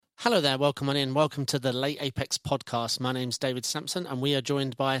Hello there, welcome on in. Welcome to the Late Apex podcast. My name's David Sampson, and we are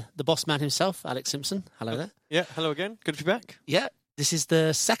joined by the boss man himself, Alex Simpson. Hello there. Yeah, hello again. Good to be back. Yeah, this is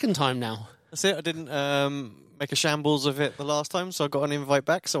the second time now. That's it. I didn't make a shambles of it the last time, so I got an invite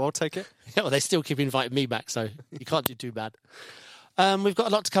back, so I'll take it. Yeah, well, they still keep inviting me back, so you can't do too bad. We've got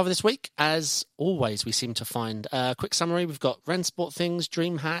a lot to cover this week. As always, we seem to find a quick summary. We've got Rensport things,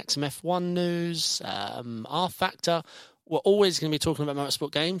 Dreamhack, some F1 news, R Factor. We're always going to be talking about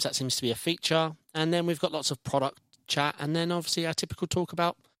motorsport games. That seems to be a feature. And then we've got lots of product chat. And then obviously our typical talk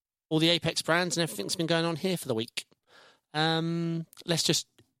about all the Apex brands and everything that's been going on here for the week. Let's just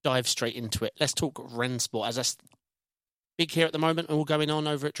dive straight into it. Let's talk Rensport, as that's big here at the moment and all going on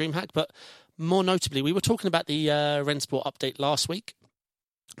over at Dreamhack. But more notably, we were talking about the Rensport update last week.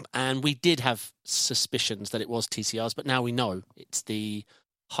 And we did have suspicions that it was TCRs, but now we know it's the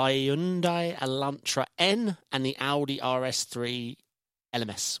Hyundai Elantra N and the Audi RS3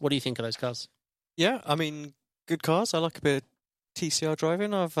 LMS. What do you think of those cars? Yeah, I mean, good cars. I like a bit of TCR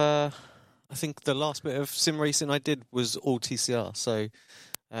driving. I think the last bit of sim racing I did was all TCR, so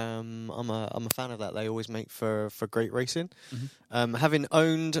I'm a fan of that. They always make for great racing. Mm-hmm. Having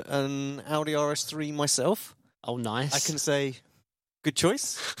owned an Audi RS3 myself, oh nice, I can say good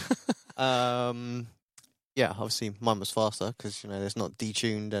choice. Yeah, obviously mine was faster because there's not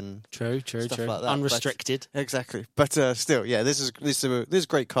detuned and true, stuff like that. Unrestricted, exactly. But still, yeah, this is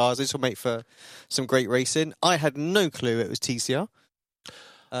great cars. This will make for some great racing. I had no clue it was TCR.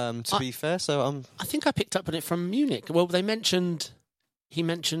 To be fair, so I think I picked up on it from Munich. Well, he mentioned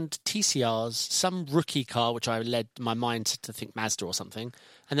TCRs, some rookie car, which I led my mind to think Mazda or something,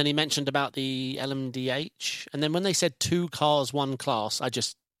 and then he mentioned about the LMDH, and then when they said 2 cars, 1 class, I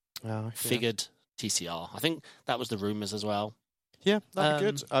just figured TCR. I think that was the rumours as well. Yeah, that'd be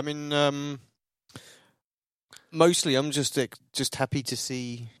good. I mean, mostly I'm just happy to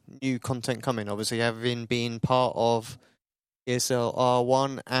see new content coming. Obviously, having been part of ESL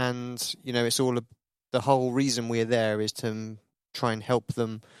R1, and it's all the whole reason we're there is to try and help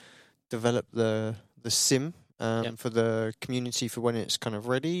them develop the sim for the community for when it's kind of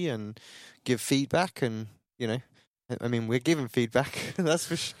ready, and give feedback, and I mean, we're giving feedback. that's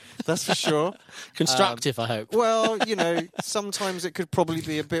for sure. Constructive, I hope. Well, sometimes it could probably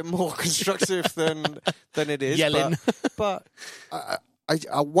be a bit more constructive than it is. Yelling. But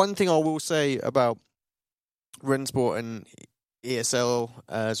one thing I will say about Rensport and ESL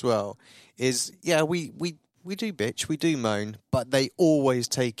as well is, we do bitch, we do moan, but they always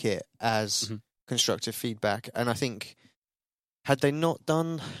take it as constructive feedback. And I think, had they not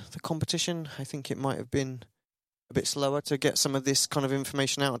done the competition, I think it might have been a bit slower to get some of this kind of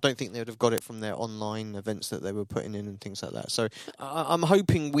information out. I don't think they would have got it from their online events that they were putting in and things like that. So I'm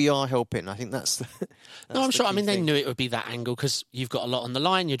hoping we are helping. I think that's no, I'm sure. I mean, they knew it would be that angle because you've got a lot on the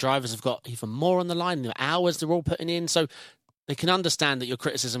line. Your drivers have got even more on the line. The hours they're all putting in. So they can understand that your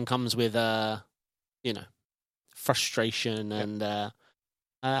criticism comes with, frustration. Yep. And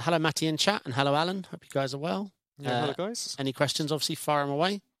hello, Matty in chat, and hello, Alan. Hope you guys are well. Yeah, hello, guys. Any questions, obviously, fire them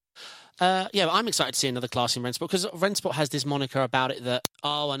away. I'm excited to see another class in Rensport because Rensport has this moniker about it that,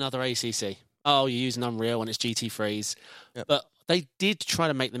 another ACC. Oh, you're using Unreal and it's GT3s. Yep. But they did try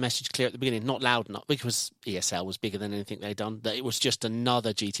to make the message clear at the beginning, not loud enough, because ESL was bigger than anything they'd done, that it was just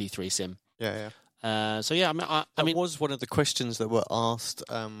another GT3 sim. Yeah. I mean, was one of the questions that were asked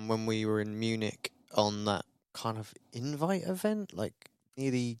when we were in Munich on that kind of invite event, like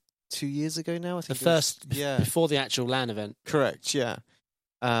nearly 2 years ago now, I think. The first, before the actual LAN event. Correct, yeah.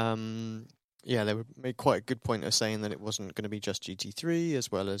 They made quite a good point of saying that it wasn't going to be just GT3,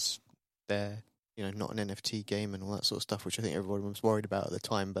 as well as their, not an NFT game and all that sort of stuff, which I think everyone was worried about at the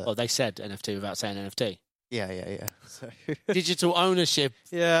time. But they said NFT without saying NFT. Yeah. So digital ownership.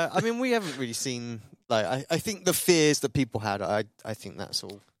 Yeah, I mean, we haven't really seen, I think the fears that people had, I think that's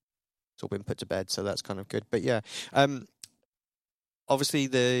all been put to bed, so that's kind of good. But yeah, obviously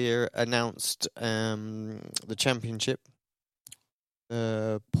they announced the championship.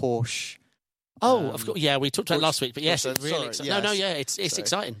 Porsche. Of course. Yeah, we talked about it last week, but yes, it's really exciting. Yes. It's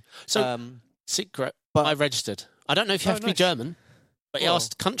exciting. So, secret, but I registered. I don't know if you have to be German, but it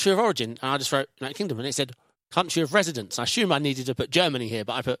asked country of origin, and I just wrote United Kingdom, and it said country of residence. I assume I needed to put Germany here,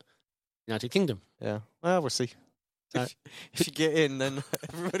 but I put United Kingdom. Yeah, well, we'll see. If you get in, then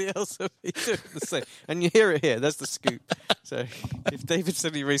everybody else will be doing the same. And you hear it here. That's the scoop. So if David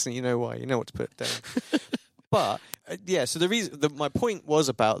said it recently, you know why. You know what to put down. But so the reason my point was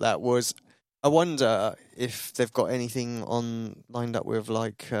about that was, I wonder if they've got anything lined up with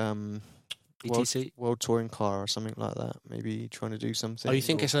World Touring Car or something like that. Maybe trying to do something. Oh, you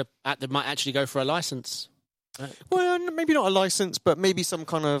think they might actually go for a license? Well, maybe not a license, but maybe some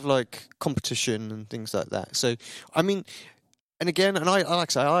kind of like competition and things like that. So, I mean, and again, and I like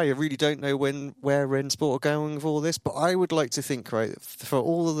I say, I really don't know where Rennsport are going with all this, but I would like to think, right, for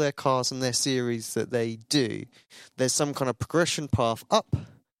all of their cars and their series that they do, there's some kind of progression path up,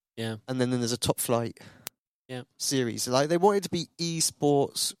 and then there's a top flight, series. Like they want it to be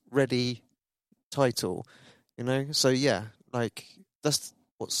esports ready title, So yeah, like that's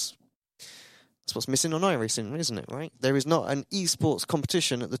what's missing on iRacing, isn't it? Right? There is not an esports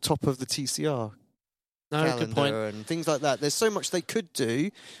competition at the top of the TCR. No, good point. And things like that. There's so much they could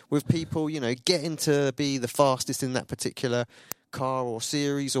do with people, getting to be the fastest in that particular car or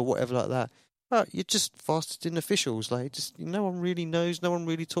series or whatever like that. But you're just fastest in officials. Like, just no one really knows. No one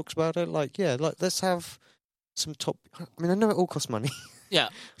really talks about it. Like, let's have some top. I mean, I know it all costs money. Yeah.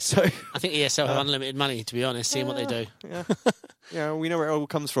 So I think ESL have unlimited money, to be honest, seeing what they do. Yeah, we know where it all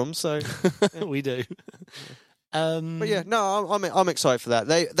comes from. So we do. But yeah, no, I'm excited for that.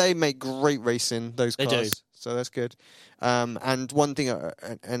 They make great racing, those cars. They do. So that's good. And one thing,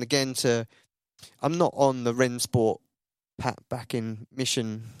 and again, I'm not on the Rennsport back in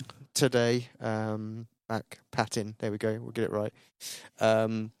mission today. Patting. There we go. We'll get it right.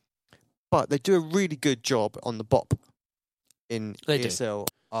 But they do a really good job on the BOP in ESL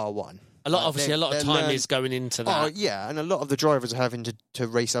R1. A lot of time is going into that. Oh, yeah, and a lot of the drivers are having to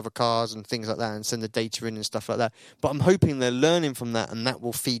race other cars and things like that and send the data in and stuff like that. But I'm hoping they're learning from that, and that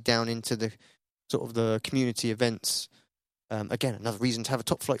will feed down into the sort of the community events. Again, another reason to have a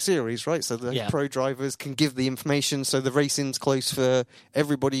top flight series, right? So the pro drivers can give the information, so the racing's close for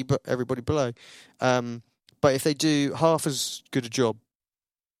everybody below. But if they do half as good a job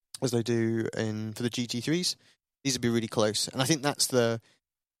as they do for the GT3s, these would be really close. And I think that's the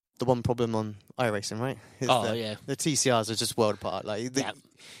one problem on iRacing, right? The TCRs are just world apart. Like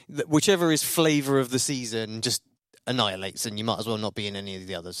whichever is flavour of the season just annihilates, and you might as well not be in any of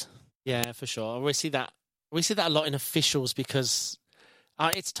the others. Yeah, for sure. We see that a lot in officials because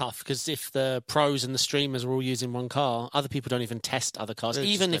it's tough. Because if the pros and the streamers are all using one car, other people don't even test other cars.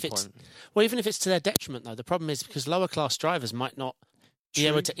 Even if it's to their detriment, though. The problem is because lower class drivers might not be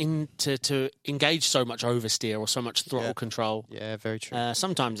able to engage so much oversteer or so much throttle control. Yeah, very true.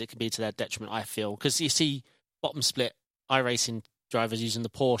 Sometimes it can be to their detriment, I feel, because you see bottom split iRacing drivers using the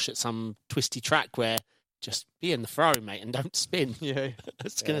Porsche at some twisty track where just be in the Ferrari, mate, and don't spin. Yeah,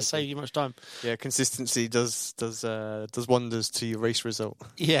 it's going to save you much time. Yeah, consistency does wonders to your race result.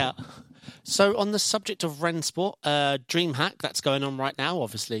 Yeah. So on the subject of Rennsport, Dreamhack, that's going on right now.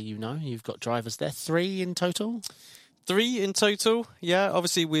 Obviously, you've got drivers there. 3 in total. 3 in total, yeah.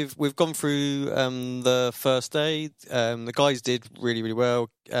 Obviously, we've gone through the first day. The guys did really, really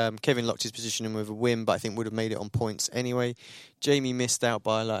well. Kevin locked his position in with a win, but I think would have made it on points anyway. Jamie missed out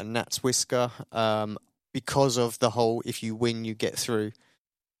by like a gnat's whisker because of the whole "if you win, you get through"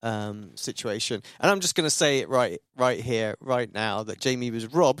 situation. And I'm just going to say it right here, right now, that Jamie was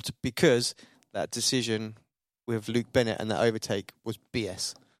robbed because that decision with Luke Bennett and that overtake was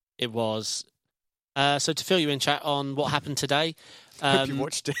BS. It was. So to fill you in, chat, on what happened today. Hope you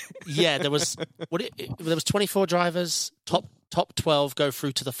watched it. Yeah, there was there was 24 drivers. Top 12 go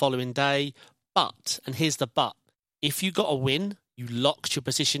through to the following day. But, and here's the but, if you got a win, you locked your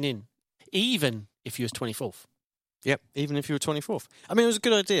position in, even if you was 24th. Yep, even if you were 24th. I mean, it was a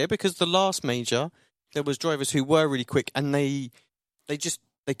good idea because the last major, there was drivers who were really quick and they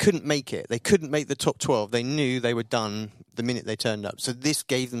couldn't make it. They couldn't make the top 12. They knew they were done the minute they turned up. So this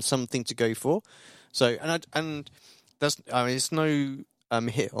gave them something to go for. So and that's, I mean, it's no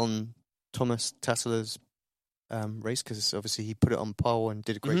hit on Thomas Tasseler's race because obviously he put it on pole and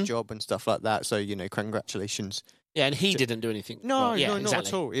did a great job and stuff like that. So congratulations. Yeah, and he didn't do anything. No, not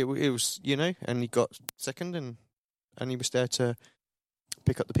at all. It was and he got second and he was there to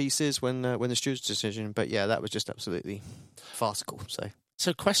pick up the pieces when the steward's decision. But yeah, that was just absolutely farcical.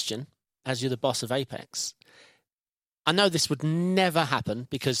 So question, as you're the boss of Apex. I know this would never happen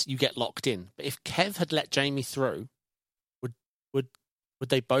because you get locked in. But if Kev had let Jamie through, would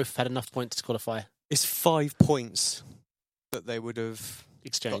they both had enough points to qualify? It's 5 points that they would have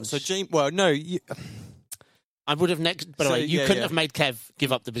exchanged. So Jamie, well, no, I would have next. By the way, you couldn't have made Kev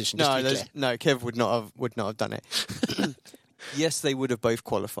give up the position. No, Kev would not have done it. Yes, they would have both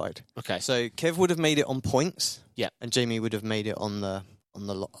qualified. Okay, so Kev would have made it on points. Yeah, and Jamie would have made it on the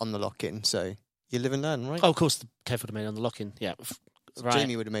lock-in. So you live and learn, right? Oh, of course, Kev would have made it on the lock-in. Yeah, right.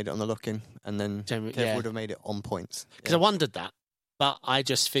 Jamie would have made it on the lock-in, and then Kev would have made it on points. Because I wondered that, but I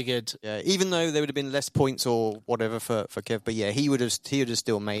just figured. Yeah, even though there would have been less points or whatever for Kev, but yeah, he would have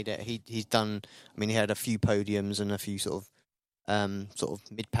still made it. He's done. I mean, he had a few podiums and a few sort of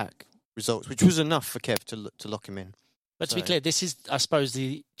mid-pack results, which was enough for Kev to lock him in. But to be clear, this is, I suppose,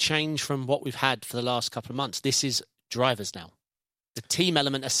 the change from what we've had for the last couple of months. This is drivers now. The team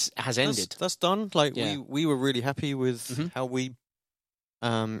element has ended. That's done. Like we were really happy with how we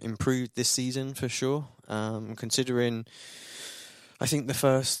improved this season for sure. Considering, I think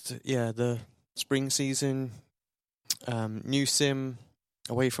the spring season, new sim,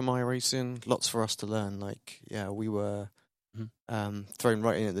 away from iRacing, lots for us to learn. Like, we were thrown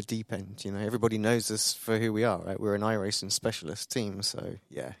right in at the deep end. You know, everybody knows us for who we are, right? We're an iRacing specialist team, so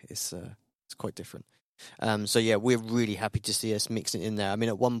it's quite different. We're really happy to see us mixing it in there. I mean,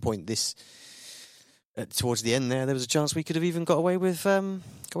 at one point towards the end there was a chance we could have even got away with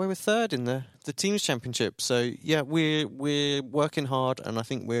third in the teams championship. So we're working hard, and I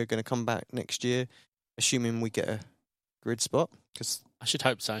think we're going to come back next year, assuming we get a grid spot, because I should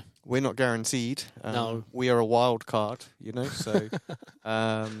hope so. We're not guaranteed. No, we are a wild card, you know. So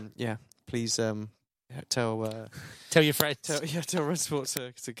please tell your friends. Tell Red Sport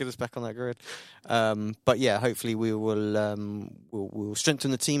to get us back on that grid. But hopefully we will we'll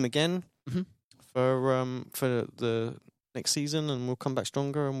strengthen the team again for the next season, and we'll come back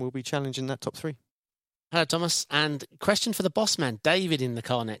stronger, and we'll be challenging that top 3. Hello, Thomas. And question for the boss man, David, in the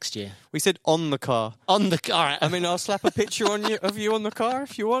car next year. We said on the car. On the car. Right. I mean, I'll slap a picture of you on the car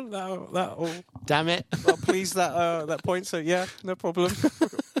if you want. That'll Damn it. That'll please that point. So no problem.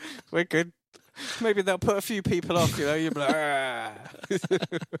 We're good. Maybe they'll put a few people off. You know, you'll be like,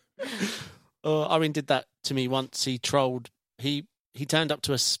 Irene did that to me once. He trolled. He turned up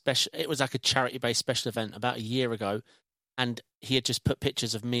to it was like a charity-based special event about a year ago, and he had just put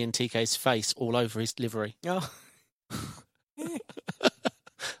pictures of me and TK's face all over his livery. Oh.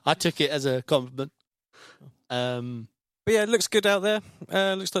 I took it as a compliment. But it looks good out there.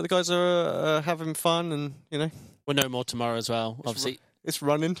 Looks like the guys are having fun, and you know, we'll know more tomorrow as well. Obviously, it's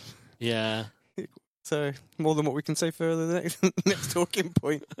running. Yeah. So more than what we can say for the next talking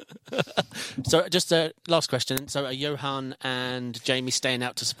point. So just a last question. So are Johan and Jamie staying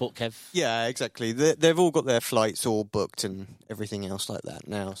out to support Kev? Yeah, exactly. They've all got their flights all booked and everything else like that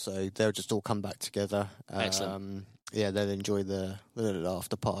now. So they'll just all come back together. Excellent. They'll enjoy the little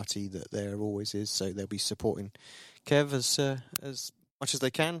after party that there always is. So they'll be supporting Kev as much as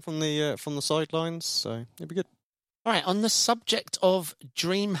they can from the sidelines. So it'll be good. All right, on the subject of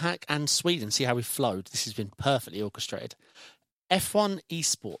Dreamhack and Sweden, see how we flowed. This has been perfectly orchestrated. F1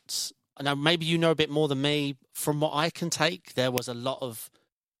 esports. Now, maybe you know a bit more than me. From what I can take, there was a lot of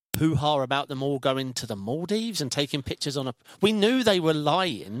hoo-ha about them all going to the Maldives and taking pictures on We knew they were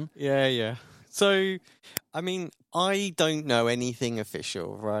lying. Yeah. So, I mean, I don't know anything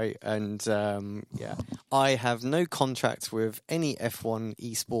official, right? And, I have no contract with any F1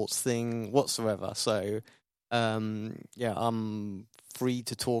 esports thing whatsoever. So... I'm free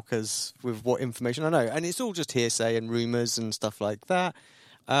to talk with what information I know, and it's all just hearsay and rumours and stuff like that.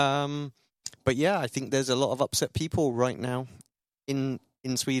 But I think there's a lot of upset people right now in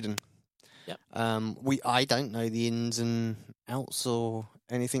Sweden. Yep. I don't know the ins and outs or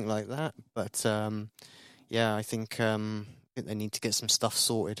anything like that, but I think they need to get some stuff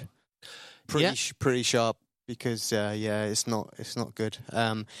sorted. Pretty sharp, because it's not good.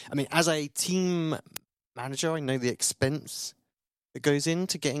 I mean, as a team manager, I know the expense that goes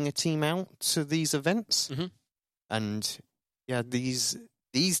into getting a team out to these events, and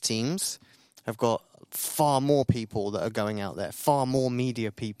these teams have got far more people that are going out there, far more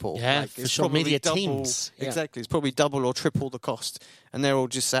media people. Yeah, for sure, media teams. Exactly, it's probably double or triple the cost, and they're all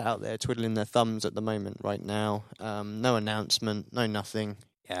just sat out there twiddling their thumbs at the moment right now. No announcement, no nothing.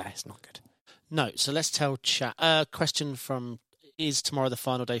 Yeah, it's not good. No, so let's tell chat. Question from... Is tomorrow the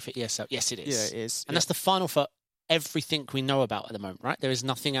final day for ESL? Yes, it is. Yeah, it is. And that's the final for everything we know about at the moment, right? There is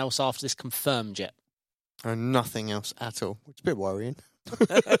nothing else after this confirmed yet. Nothing else at all, which is a bit worrying.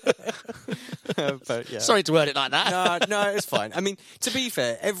 But, yeah. Sorry to word it like that. No, it's fine. I mean, to be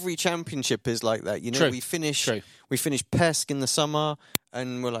fair, every championship is like that. You know, True. we finish PESC in the summer,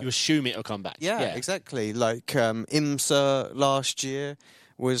 and we're like... You assume it'll come back. Yeah, exactly. Like IMSA last year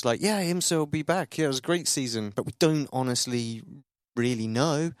was like, IMSA will be back. Yeah, it was a great season, but we don't honestly really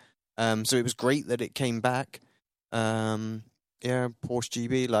know. So it was great that it came back. Porsche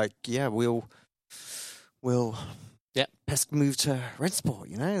GB, we'll PESC move to Red Sport,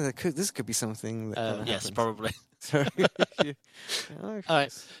 you know? This could be something that yes, happens. probably. So, All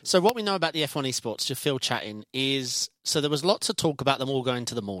right. So what we know about the F1 esports, to Phil chatting, is... So there was lots of talk about them all going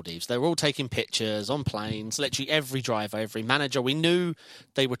to the Maldives. They were all taking pictures on planes, literally every driver, every manager. We knew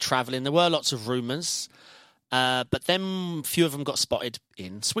they were travelling. There were lots of rumours. But then few of them got spotted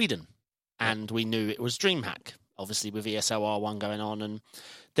in Sweden. And we knew it was Dreamhack. obviously with ESL R1 going on, and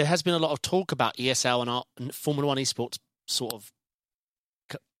there has been a lot of talk about ESL and Formula One esports sort of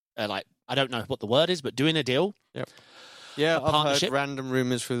like, I don't know what the word is, but doing a deal. Yep. Yeah, I've partnership. heard random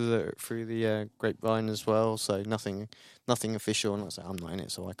rumours through the grapevine as well. So nothing official. And I'm not in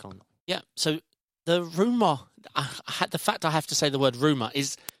it, so I can't. Yeah. So the rumour, the fact I have to say the word rumour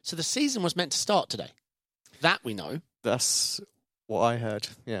is, so the season was meant to start today. That we know. That's what I heard.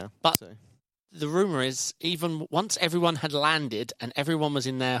 Yeah. But the rumour is, even once everyone had landed and everyone was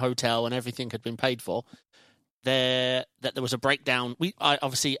in their hotel and everything had been paid for, that there was a breakdown. I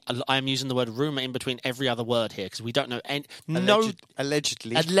am using the word rumour in between every other word here because we don't know any.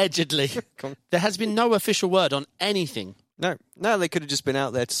 Allegedly. There has been no official word on anything. No, they could have just been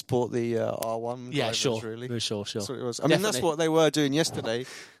out there to support the R1 drivers, yeah, sure. really. Sure. That's what it was. I mean, that's what they were doing yesterday.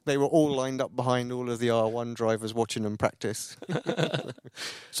 They were all lined up behind all of the R1 drivers watching them practice.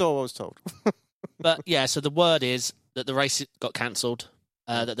 So I was told. But, yeah, so the word is that the race got cancelled,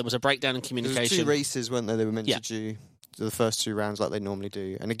 that there was a breakdown in communication. There were 2 races, weren't there? They were meant to do the first 2 rounds like they normally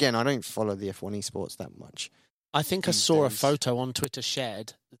do. And again, I don't follow the F1 esports that much. I think I saw a photo on Twitter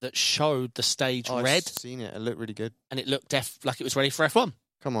shared that showed the stage red. I've seen it. It looked really good. And it looked like it was ready for F1.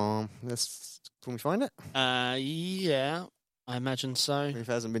 Come on. Can we find it? Yeah, I imagine so. If it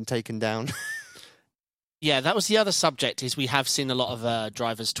hasn't been taken down. Yeah, that was the other subject, is we have seen a lot of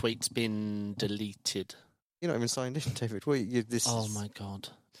drivers' tweets been deleted. You're not even signed in, David. Oh, my God.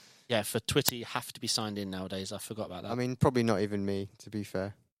 Yeah, for Twitter, you have to be signed in nowadays. I forgot about that. I mean, probably not even me, to be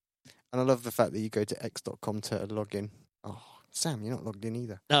fair. And I love the fact that you go to x.com to log in. Oh, Sam, you're not logged in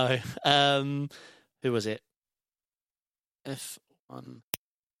either. No. Who was it? F1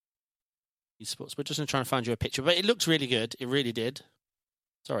 esports. We're just going to try and find you a picture. But it looked really good. It really did.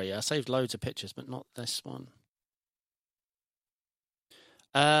 Sorry, I saved loads of pictures, but not this one.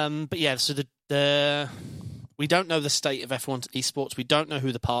 But yeah, so we don't know the state of F1 esports. We don't know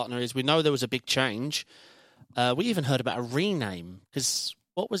who the partner is. We know there was a big change. We even heard about a rename, because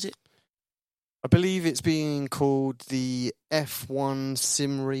what was it? I believe it's being called the F1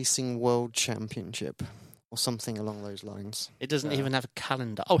 Sim Racing World Championship or something along those lines. It doesn't even have a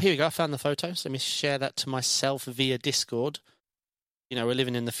calendar. Oh, here we go. I found the photo. So let me share that to myself via Discord. You know, we're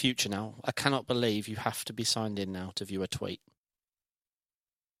living in the future now. I cannot believe you have to be signed in now to view a tweet.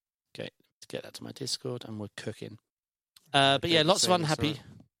 Okay, let's get that to my Discord and we're cooking. But yeah, lots of unhappy.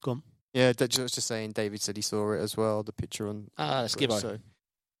 Go on. Yeah, I was just saying, David said he saw it as well, the picture on... that's Gibbo. So,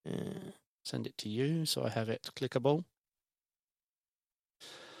 yeah. Send it to you so I have it clickable.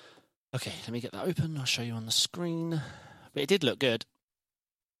 Okay, let me get that open. I'll show you on the screen. But it did look good.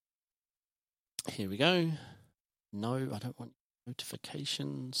 Here we go. No, I don't want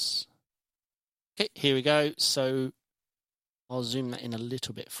notifications. Okay, here we go. So I'll zoom that in a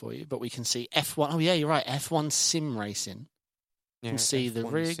little bit for you, but we can see F1. Oh, yeah, you're right. F1 Sim Racing. You can see F1 the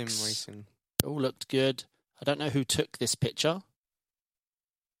rigs. Sim Racing. It all looked good. I don't know who took this picture.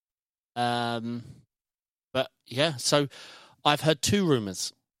 But yeah, so I've heard 2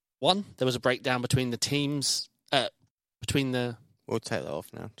 rumours. One, there was a breakdown between the teams, We'll take that off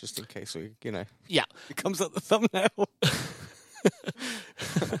now, just in case Yeah. It comes up the thumbnail.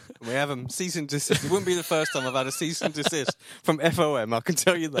 We have them cease and desist. It wouldn't be the first time I've had a cease and desist from FOM, I can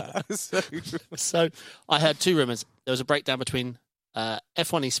tell you that. So I heard 2 rumours. There was a breakdown between F1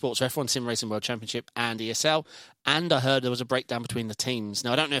 Esports, or F1 Sim Racing World Championship, and ESL, and I heard there was a breakdown between the teams.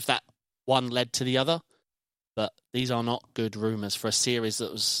 Now, I don't know if that one led to the other, but these are not good rumours for a series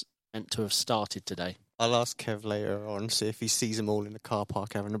that was meant to have started today. I'll ask Kev later on, see if he sees them all in the car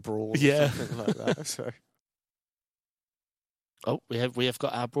park having a brawl or something like that. So. Oh, we have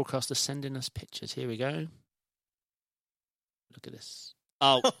got our broadcaster sending us pictures. Here we go. Look at this.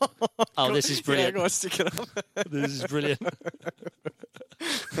 Oh, this is brilliant. Yeah, go on, stick it up. This is brilliant.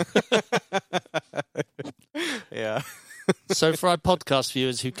 Yeah. So for our podcast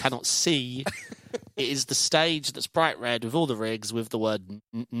viewers who cannot see, it is the stage that's bright red with all the rigs with the word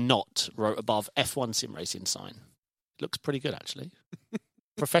 "not" wrote above F1 Sim Racing sign. It looks pretty good, actually.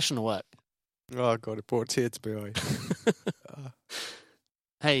 Professional work. Oh, God, it brought a tear to my eye.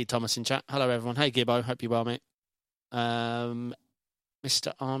 Hey, Thomas in chat. Hello, everyone. Hey, Gibbo. Hope you're well, mate.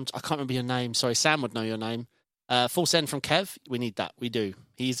 Mr. Arms. I can't remember your name. Sorry, Sam would know your name. Full send from Kev. We need that. We do.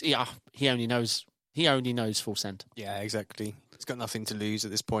 He only knows full send. Yeah, exactly. He's got nothing to lose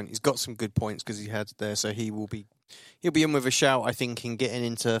at this point. He's got some good points because he had there, so he'll be in with a shout, I think, in getting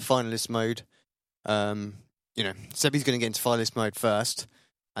into finalist mode. Sebi's going to get into finalist mode first,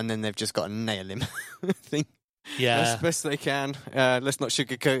 and then they've just got to nail him. I think Yeah. as best they can. Let's not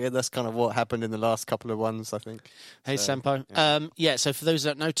sugarcoat it. That's kind of what happened in the last couple of ones, I think. Hey, So, Sempo. Yeah, so for those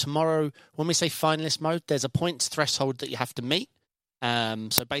that don't know, tomorrow, when we say finalist mode, there's a points threshold that you have to meet.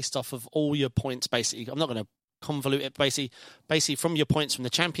 So based off of all your points, basically, I'm not going to convolute it. Basically, from your points from the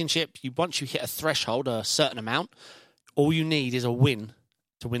championship, once you hit a threshold, a certain amount, all you need is a win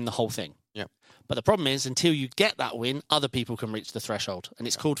to win the whole thing. Yeah. But the problem is, until you get that win, other people can reach the threshold, and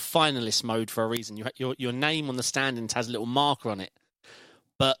it's called finalist mode for a reason. Your name on the standings has a little marker on it,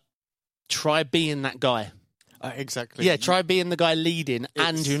 but try being that guy. Exactly. Yeah, try being the guy leading,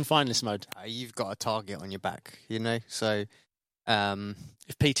 and you're in finalist mode. You've got a target on your back, So,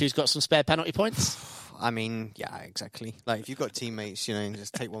 if P2's got some spare penalty points. I mean, yeah, exactly. Like if you've got teammates,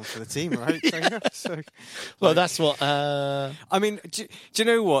 just take one for the team, right? Well, that's what. I mean, do you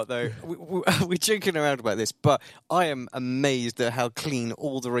know what though? We're joking around about this, but I am amazed at how clean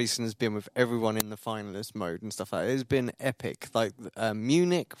all the racing has been with everyone in the finalist mode and stuff like that. It's been epic. Like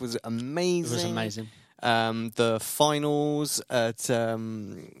Munich was amazing. It was amazing. The finals at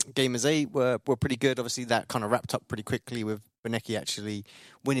Gamers 8 were pretty good. Obviously, that kind of wrapped up pretty quickly with Benecki actually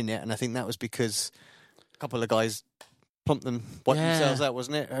winning it, and I think that was because a couple of guys wiped themselves out,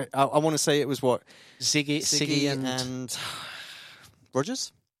 wasn't it? I want to say it was what Siggy and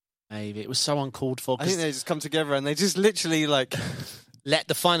Rogers. Maybe it was so uncalled for. I think they just come together and they just literally like let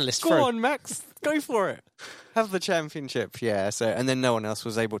the finalists go through. on, Max, go for it. Have the championship, yeah. So and then no one else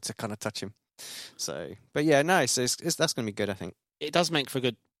was able to kind of touch him. So, but yeah, no, so that's going to be good, I think. It does make for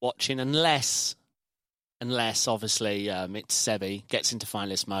good watching, unless obviously it's Sebi gets into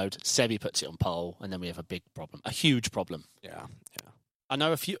finalist mode, Sebi puts it on pole, and then we have a big problem, a huge problem. Yeah. I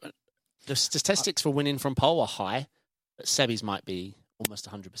know the statistics for winning from pole are high, but Sebi's might be almost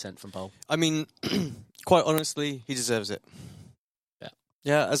 100% from pole. I mean, quite honestly, he deserves it.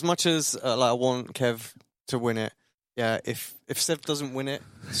 Yeah. As much as I want Kev to win it. Yeah, if Seb doesn't win it,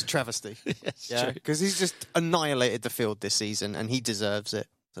 it's a travesty. True. Because he's just annihilated the field this season, and he deserves it.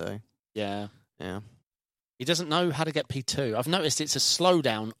 So yeah. He doesn't know how to get P2. I've noticed it's a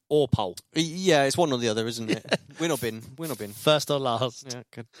slowdown or pole. Yeah, it's one or the other, isn't it? Win or bin. First or last. Yeah,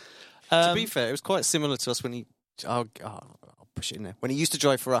 good. To be fair, it was quite similar to us when he... I'll push it in there. When he used to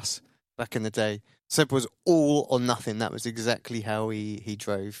drive for us back in the day, Seb was all or nothing. That was exactly how he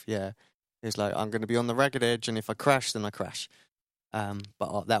drove, yeah. He was like, I'm going to be on the ragged edge, and if I crash, then I crash.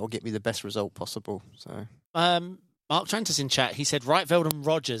 But that will get me the best result possible. So, Mark Trantis in chat, he said Reitveld and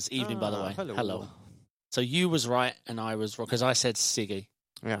Rogers evening, by the way. Hello. So you was right, and I was wrong, because I said Siggy.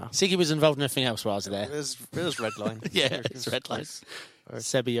 Yeah. Siggy was involved in everything else while I was there. It was red line. Yeah, it's red line.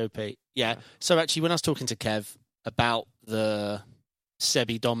 Sebi OP. Yeah. So actually, when I was talking to Kev about the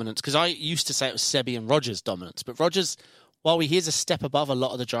Sebi dominance, because I used to say it was Sebi and Rogers dominance, but Rogers... While he is a step above a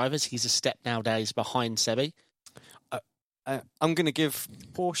lot of the drivers, he's a step nowadays behind Sebi. I'm going to give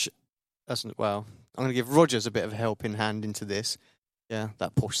Porsche... I'm going to give Rogers a bit of a helping hand into this. Yeah,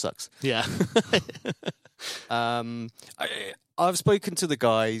 that Porsche sucks. Yeah. I've spoken to the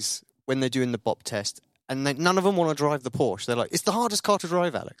guys when they're doing the BOP test, and none of them want to drive the Porsche. They're like, it's the hardest car to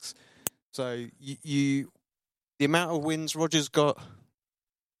drive, Alex. So the amount of wins Rogers got,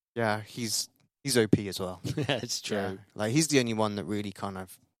 yeah, he's OP as well. Yeah, it's true. Yeah. Like he's the only one that really kind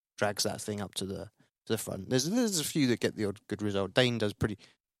of drags that thing up to the front. There's a few that get the odd good result. Dane does pretty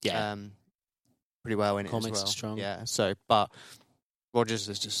well in it as well. Strong. Yeah. So, but Rogers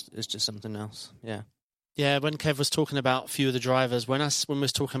is just something else. Yeah. Yeah. When Kev was talking about a few of the drivers, when we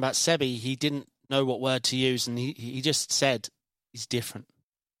was talking about Sebi, he didn't know what word to use, and he just said he's different.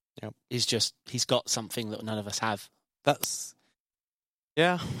 Yep. He's got something that none of us have.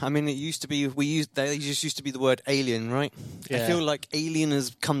 Yeah, I mean, it used to be they just used to be the word alien, right? Yeah. I feel like alien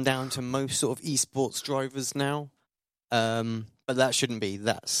has come down to most sort of esports drivers now, but that shouldn't be.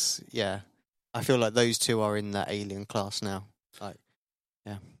 I feel like those two are in that alien class now. Like,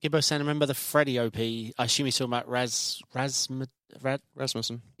 yeah. Gibbo saying, remember the Freddy OP? I assume he's talking about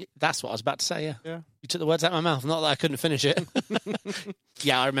Rasmussen. That's what I was about to say. Yeah. You took the words out of my mouth. Not that I couldn't finish it.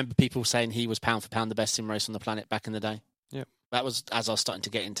 Yeah, I remember people saying he was pound for pound the best sim race on the planet back in the day. Yeah. That was as I was starting to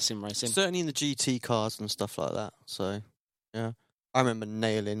get into sim racing. Certainly in the GT cars and stuff like that. So, yeah. I remember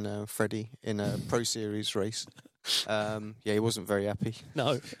nailing Freddie in a Pro Series race. He wasn't very happy.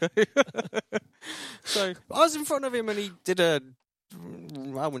 No. So, I was in front of him and he did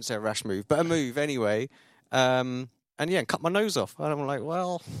I wouldn't say a rash move, but a move anyway. And cut my nose off. And I'm like,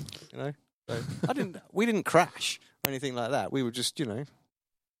 well, so we didn't crash or anything like that. We were just,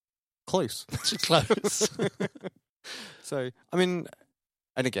 close. Close. So, I mean,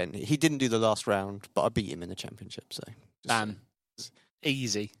 and again, he didn't do the last round, but I beat him in the championship. So,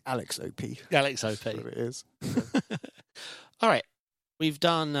 Easy. Alex OP. Alex OP. That's what it is. All right. We've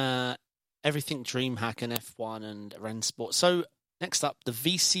done everything DreamHack and F1 and Rennsport. So next up, the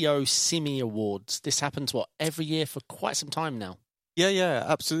VCO Simi Awards. This happens, every year for quite some time now? Yeah,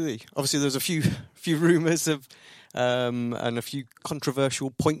 absolutely. Obviously, there's a few rumours of and a few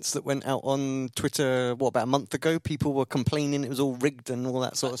controversial points that went out on Twitter, about a month ago? People were complaining it was all rigged and all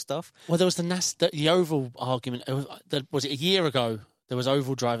that sort of stuff. Well, there was the oval argument. Was it a year ago? There was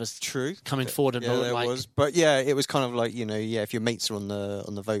oval drivers coming forward and there was. But yeah, it was kind of like, if your mates are on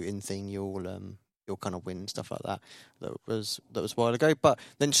the voting thing, you'll kind of win, stuff like that. That was a while ago. But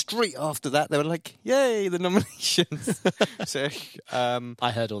then straight after that, they were like, "Yay, the nominations!" So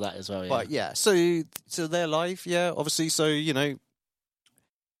I heard all that as well. Yeah. But yeah, so they're live. Yeah, obviously. So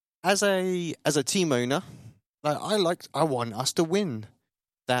as a team owner, I want us to win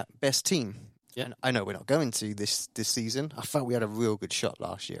that best team. Yeah, and I know we're not going to this season. I felt we had a real good shot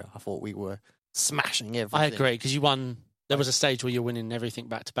last year. I thought we were smashing everything. I agree, because you won. There was a stage where you're winning everything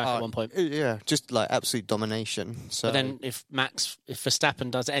back to back at one point. Yeah, just like absolute domination. So, but then if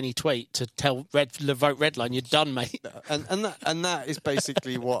Verstappen does any tweet to tell vote red line, you're done, mate. And that is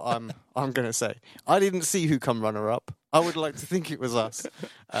basically what I'm going to say. I didn't see who come runner up. I would like to think it was us.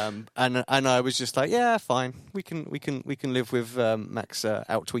 And I was just like, yeah, fine. We can live with Max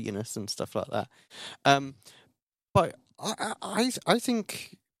out tweeting us and stuff like that. But I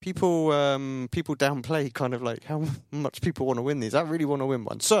think people downplay kind of like how much people want to win these. I really want to win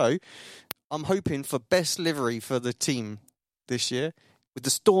one. So I'm hoping for best livery for the team this year with the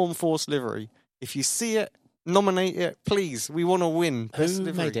Storm Force livery. If you see it, nominate it, please. We want to win. Best Who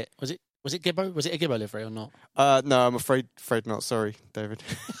livery. made it? Was it Gibbo? Was it a Gibbo livery or not? No, I'm afraid not. Sorry, David.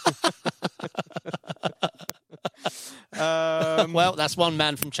 Well, that's one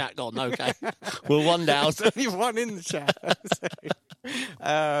man from chat gone. Okay, we're one down. There's only one in the chat.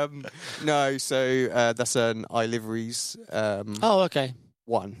 No, so that's an iLiveries. Okay.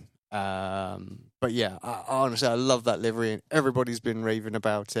 One. But yeah, honestly, I love that livery, and everybody's been raving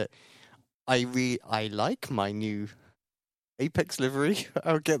about it. I like my new Apex livery.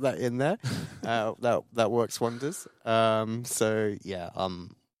 I'll get that in there. That works wonders. So yeah,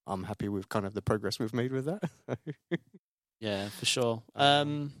 I'm happy with kind of the progress we've made with that. Yeah, for sure.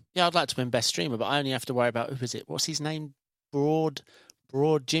 Yeah, I'd like to win best streamer, but I only have to worry about who is it? What's his name?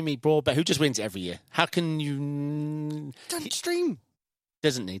 Jimmy Broadbent, who just wins it every year. How can you? Don't stream.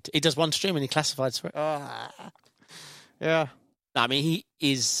 Doesn't need. He does one stream and he classifies for it. Yeah. I mean, he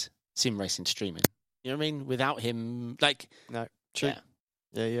is sim racing streaming. You know what I mean? Without him, no, true.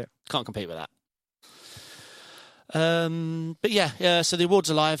 Yeah. Can't compete with that. But yeah. So the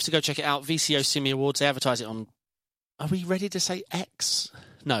awards are live. So go check it out. VCO Simi Awards. They advertise it on. Are we ready to say X?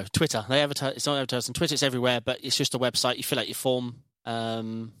 No, Twitter. They advertise. It's not advertised on Twitter. It's everywhere, but it's just a website. You fill out your form,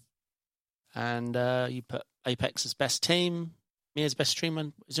 and you put Apex as best team, me as best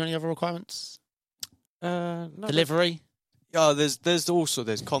streamer. Is there any other requirements? No. Delivery. Oh, there's also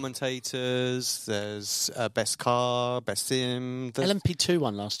commentators. There's best car, best sim. LMP2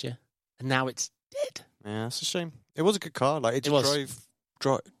 won last year, and now it's dead. Yeah, that's a shame. It was a good car. Like it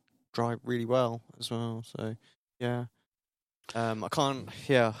drive really well as well. So yeah. I can't.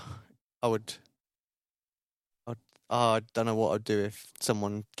 Yeah, I would. I don't know what I'd do if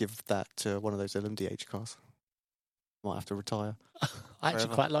someone give that to one of those LMDH cars. Might have to retire. I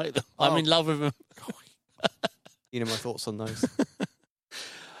actually quite like them. I'm in love with them. You know my thoughts on those.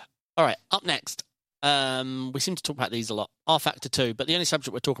 All right, up next. We seem to talk about these a lot. R-Factor 2, but the only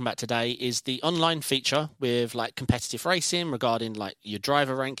subject we're talking about today is the online feature with competitive racing regarding your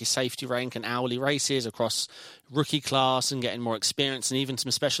driver rank, your safety rank, and hourly races across rookie class and getting more experience and even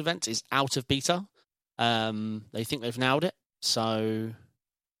some special events is out of beta. They think they've nailed it. So,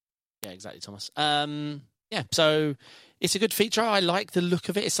 yeah, exactly, Thomas. Yeah, so it's a good feature. I like the look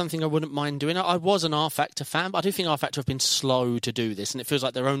of it. It's something I wouldn't mind doing. I was an R-Factor fan, but I do think R-Factor have been slow to do this, and it feels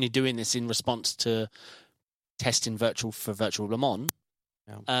like they're only doing this in response to testing virtual Le Mans.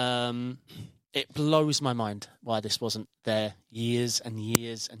 Yeah. It blows my mind why this wasn't there years and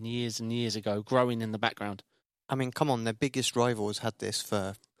years and years and years ago, growing in the background. I mean, come on, their biggest rivals had this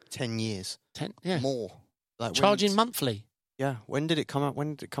for 10 years. 10, yeah. More. Charging monthly. Yeah. When did it come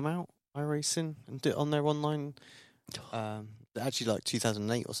out? iRacing and do it on their online. Actually,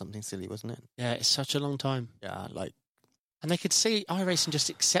 2008 or something silly, wasn't it? Yeah, it's such a long time. Yeah, and they could see iRacing just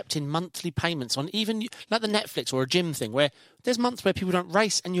accepting monthly payments on even like the Netflix or a gym thing, where there's months where people don't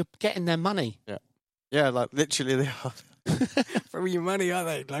race and you're getting their money. Yeah, literally they are for your money,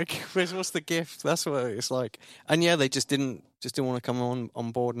 aren't they? What's the gift? That's what it's like. And yeah, they just didn't want to come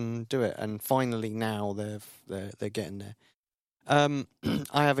on board and do it. And finally now they're getting there. I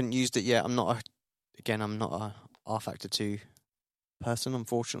haven't used it yet. I'm not a R-Factor 2 person,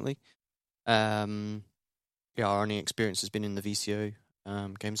 unfortunately. Our only experience has been in the VCO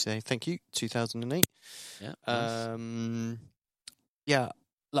games today. Thank you, 2008. Yeah. Nice.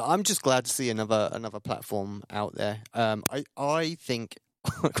 Look, I'm just glad to see another platform out there. I think,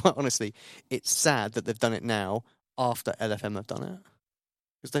 quite honestly, it's sad that they've done it now after LFM have done it,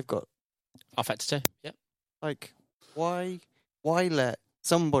 because they've got R-Factor 2. Yep. like why let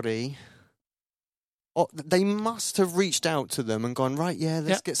somebody? Oh, they must have reached out to them and gone, right, yeah,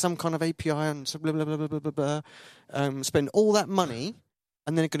 let's get some kind of API and blah, blah, blah, blah, blah, blah, blah. Spend all that money,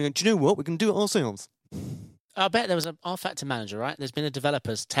 and then they're going to go, do you know what? We can do it ourselves. I bet there was an R-Factor manager, right? There's been a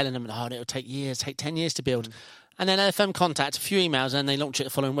developers telling them, it'll take 10 years to build. And then LFM contact, a few emails, and they launch it the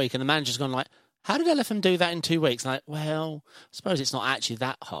following week. And the manager's gone like, how did LFM do that in 2 weeks? And like, well, I suppose it's not actually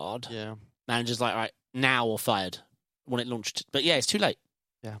that hard. Yeah. Manager's like, right, now or fired when it launched. But yeah, it's too late.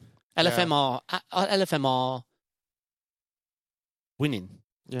 Yeah. LFM are winning.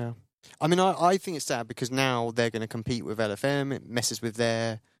 Yeah. I mean, I think it's sad because now they're going to compete with LFM. It messes with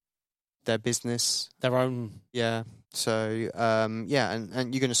their business. Their own. Yeah. So, and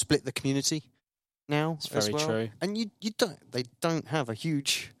you're going to split the community now. It's very true. And they don't have a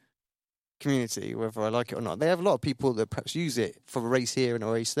huge community, whether I like it or not. They have a lot of people that perhaps use it for a race here and a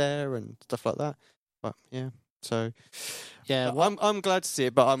race there and stuff like that. But yeah, so yeah, I'm glad to see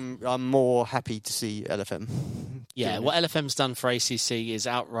it, but I'm more happy to see LFM. Yeah, what LFM's done for ACC is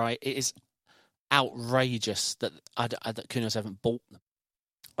outrageous that that Kunos haven't bought them.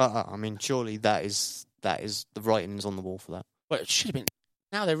 I mean, surely that is the writings on the wall for that. Well, it should have been.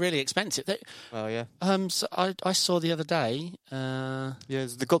 Now they're really expensive. Oh yeah. So I saw the other day. Yeah,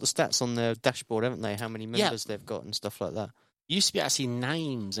 they've got the stats on their dashboard, haven't they? How many members they've got and stuff like that. Used to be able to see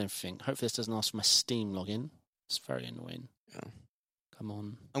names and everything. Hopefully this doesn't ask for my Steam login. It's very annoying. Yeah. Come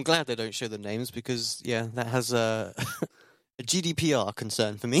on. I'm glad they don't show the names because that has a GDPR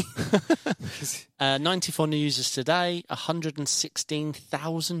concern for me. 94 new users today.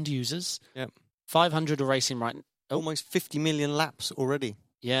 116,000 users. Yep. 500 are racing right now. Almost 50 million laps already.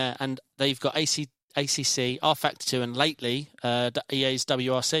 Yeah, and they've got ACC, R-Factor 2, and lately EA's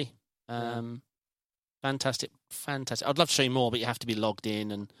WRC. Fantastic. I'd love to show you more, but you have to be logged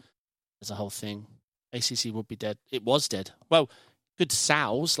in, and there's a whole thing. ACC would be dead. It was dead. Well, good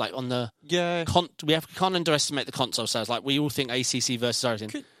sales, like on the... Yeah. We can't underestimate the console sales. Like, we all think ACC versus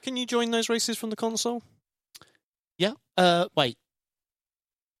everything. Can you join those races from the console? Yeah. Wait.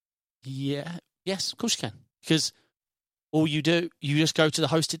 Yeah. Yes, of course you can. Because... all you do, you just go to the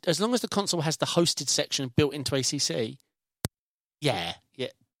hosted... as long as the console has the hosted section built into ACC, yeah. Does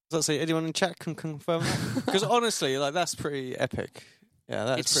that say anyone in chat can confirm that? Because honestly, that's pretty epic.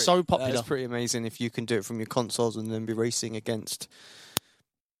 Yeah, it's so popular. That's pretty amazing if you can do it from your consoles and then be racing against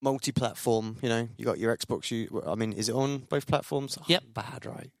multi-platform. You got your Xbox. Is it on both platforms? Yep. Bad,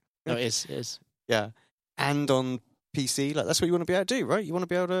 right? No, it is. It is. Yeah. And on PC, that's what you want to be able to do, right? You want to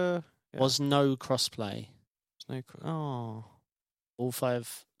be able to... Yeah. Was no crossplay. Oh. All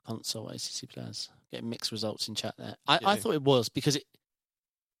 5 console ACC players getting mixed results in chat there. I thought it was because it,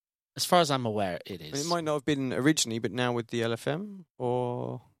 as far as I'm aware, it is. It might not have been originally, but now with the LFM,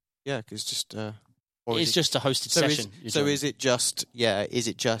 or because just it's just a hosted session. Is it just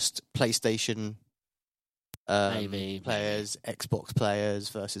PlayStation maybe players, Xbox players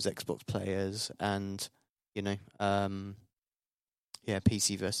versus Xbox players, and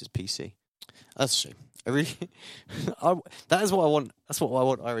PC versus PC? That's a shame. That is what I want. That's what I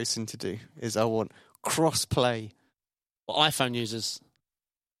want iRacing to do. Is I want cross play. Well, iPhone users.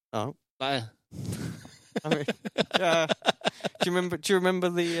 Oh, yeah. Do you remember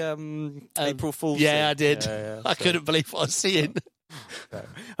the April Fool's? Yeah, I did. Yeah, I couldn't believe what I was seeing.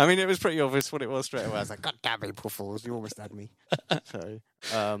 It was pretty obvious what it was straight away. I was like, God damn April Fools! You almost had me.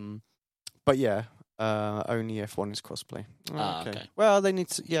 But yeah. Only F1 is crossplay. Okay. Well, they need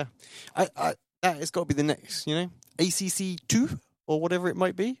to. Yeah, that has got to be the next. ACC 2 or whatever it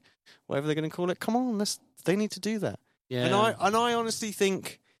might be, whatever they're going to call it. Come on, they need to do that. Yeah. And I honestly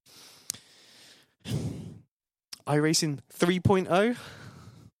think iRacing 3.0.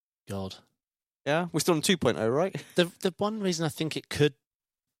 God. Yeah, we're still on 2.0, right? The one reason I think it could.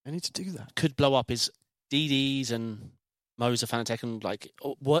 I need to do that. Could blow up is DDs and Moser Fanatec and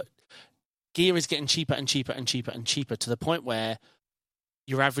what. Gear is getting cheaper and cheaper and cheaper and cheaper to the point where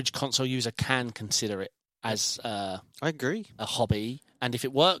your average console user can consider it as I agree. a hobby. And if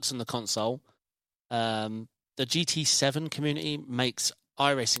it works on the console, the GT7 community makes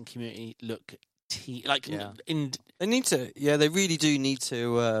iRacing community look they need to. Yeah, they really do need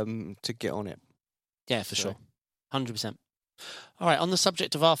to get on it. Yeah, for sure, 100%. All right, on the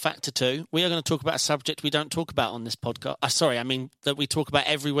subject of R Factor 2, we are going to talk about a subject we don't talk about on this podcast. That we talk about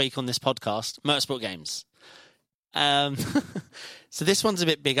every week on this podcast, motorsport games. So this one's a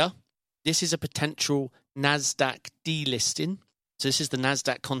bit bigger. This is a potential NASDAQ delisting. So this is the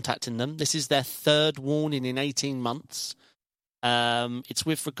NASDAQ contacting them. This is their third warning in 18 months. It's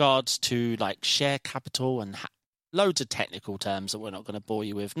with regards to like share capital and loads of technical terms that we're not going to bore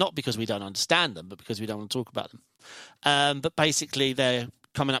you with, not because we don't understand them, but because we don't want to talk about them. But basically, they're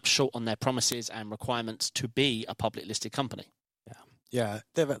coming up short on their promises and requirements to be a public listed company. Yeah,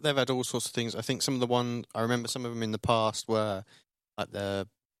 they've had all sorts of things. I think some of them in the past were like the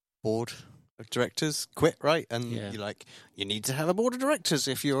board of directors quit, right? And you need to have a board of directors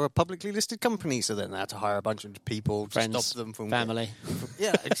if you're a publicly listed company. So then they had to hire a bunch of people to stop them from family.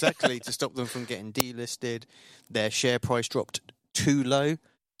 Yeah, exactly. To stop them from getting delisted. Their share price dropped too low.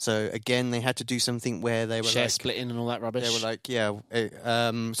 So again, they had to do something where they were share splitting and all that rubbish. They were like,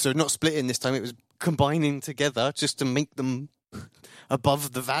 so not splitting this time. It was combining together just to make them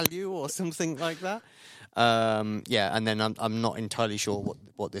above the value or something like that. And then I'm not entirely sure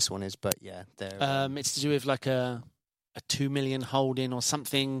what this one is, but yeah, they're it's to do with like a 2 million holding or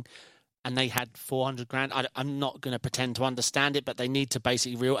something, and they had 400 grand. I'm not going to pretend to understand it, but they need to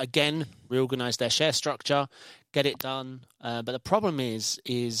basically reorganize their share structure, get it done. But the problem is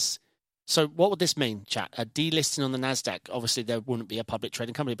so what would this mean, chat? A delisting on the NASDAQ, obviously there wouldn't be a public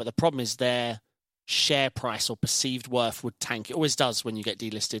trading company, but the problem is their share price or perceived worth would tank. It always does when you get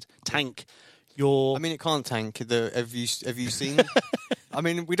delisted. Tank. I mean, it can't tank. Have you seen? I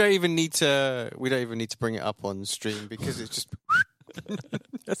mean, we don't even need to bring it up on stream because it's just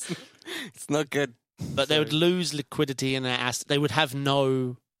it's not good. But they would lose liquidity in their asset. They would have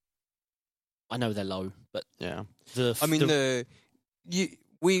no. I know they're low, but yeah.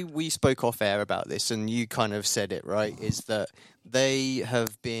 We spoke off air about this, and you kind of said it right. Is that they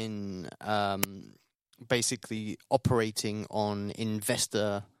have been basically operating on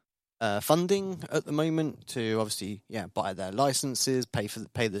investor funding at the moment to obviously buy their licenses, pay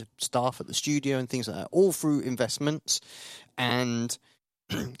the staff at the studio and things like that, all through investments, and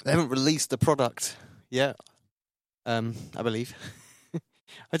they haven't released the product yet. I believe.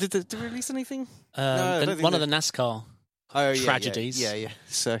 Did they release anything? One of the NASCAR tragedies. Yeah.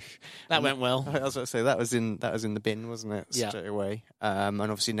 So that went well. I was about to say that was in the bin, wasn't it? Yeah. Straight away. And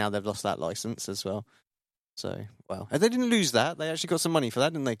obviously now they've lost that license as well. So, well, and they didn't lose that. They actually got some money for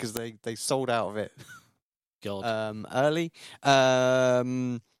that, didn't they? Because they sold out of it early.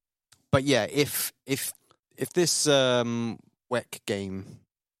 But yeah, if this WEC game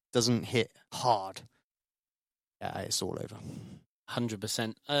doesn't hit hard, it's all over.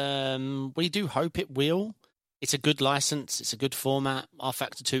 100%. We do hope it will. It's a good license. It's a good format. R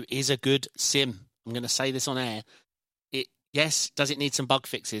Factor 2 is a good sim. I'm going to say this on air. Yes, does it need some bug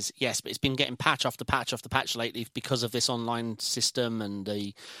fixes? Yes, but it's been getting patch after patch after patch lately because of this online system and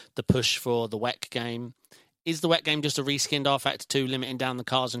the push for the WEC game. Is the WEC game just a reskinned R Factor 2, limiting down the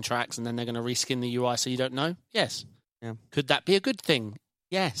cars and tracks, and then they're going to reskin the UI so you don't know? Yes. Yeah. Could that be a good thing?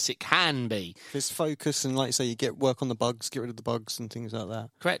 Yes, it can be. If it's focus and, like you say, you work on the bugs, get rid of the bugs and things like that.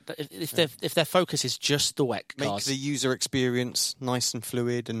 Correct. If their focus is just the WEC cars. Make the user experience nice and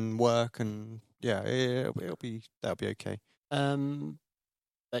fluid and work, and that'll be okay.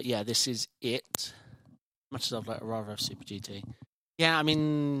 But yeah, this is it. Much as I'd rather have Super GT.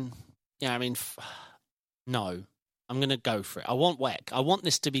 No. I'm going to go for it. I want WEC. I want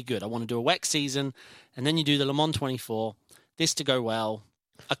this to be good. I want to do a WEC season, and then you do the Le Mans 24. This to go well.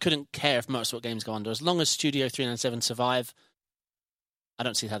 I couldn't care if Motorsport Games go under. As long as Studio 397 survive, I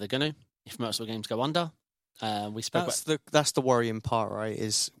don't see how they're going to. If Motorsport Games go under, that's the worrying part, right?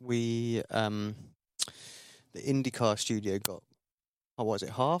 Is we the IndyCar studio got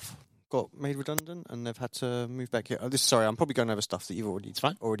half got made redundant, and they've had to move back here. Sorry, I'm probably going over stuff that you've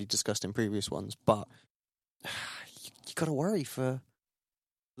already discussed in previous ones, but you got to worry for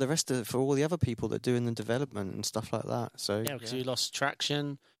all the other people that are doing the development and stuff like that. So because we lost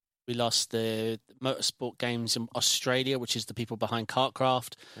traction, we lost the Motorsport Games in Australia, which is the people behind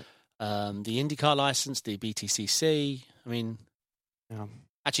Kartcraft, the IndyCar license, the BTCC. I mean,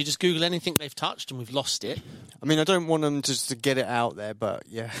 actually, just Google anything they've touched, and we've lost it. I mean, I don't want them just to get it out there, but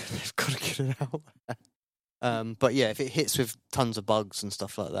they've got to get it out there. But yeah, if it hits with tons of bugs and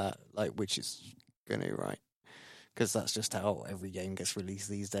stuff like that, which is going to, right? Because that's just how every game gets released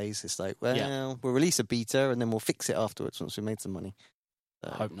these days. It's like, we'll release a beta and then we'll fix it afterwards once we made some money.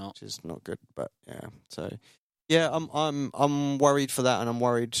 I hope not. Which is not good, but yeah. So yeah, I'm worried for that, and I'm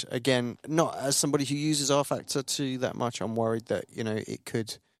worried again, not as somebody who uses R Factor 2 that much. I'm worried that it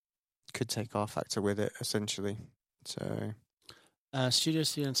could take R Factor with it essentially. So Studio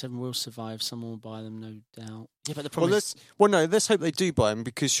 397 will survive. Someone will buy them, no doubt. Yeah, but the Well, problem is... let's hope they do buy them,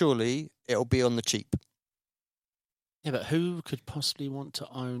 because surely it'll be on the cheap. Yeah, but who could possibly want to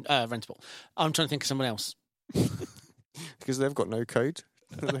own... Rentable. I'm trying to think of someone else. Because they've got no code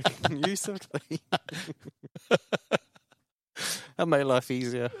they can use, have they? That made life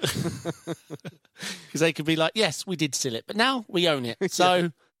easier. Because they could be like, yes, we did steal it, but now we own it.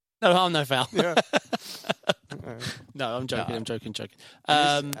 So, no harm, no foul. Yeah. No, I'm joking, No. I'm joking.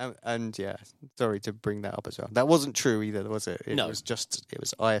 And yeah, sorry to bring that up as well. That wasn't true either, was it? It No. was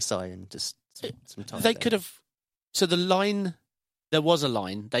ISI and just some time. They could have... So the line... There was a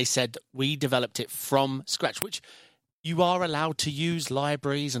line. They said, we developed it from scratch, which you are allowed to use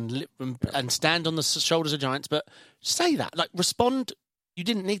libraries and stand on the shoulders of giants, but say that. Like, respond. You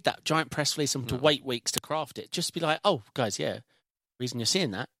didn't need that giant press release and to wait weeks to craft it. Just be like, oh, guys, yeah. The reason you're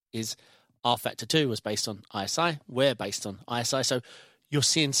seeing that is R-Factor 2 was based on ISI. We're based on ISI. So you're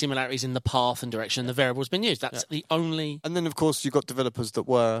seeing similarities in the path and direction the variable's been used. That's the only... And then, of course, you've got developers that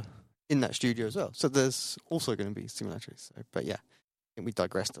were in that studio as well. So there's also going to be similarities. So, but yeah, I think we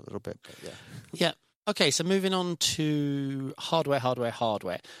digressed a little bit. But yeah. Yeah. Okay, so moving on to hardware.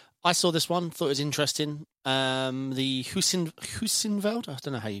 I saw this one, thought it was interesting. The Husinveld, I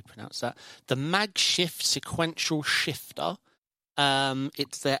don't know how you pronounce that. The MagShift sequential shifter.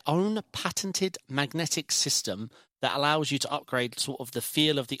 It's their own patented magnetic system that allows you to upgrade sort of the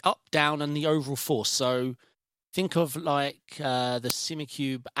feel of the up, down, and the overall force. So think of like the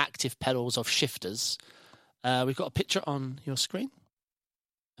Simicube active pedals of shifters. We've got a picture on your screen.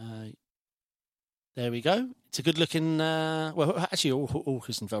 There we go. It's a good-looking... well, actually, all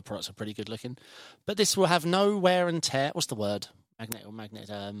Husinveld products are pretty good-looking. But this will have no wear and tear. What's the word? Magnet.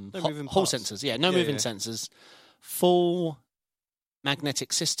 Hall sensors. Yeah, no moving sensors. Full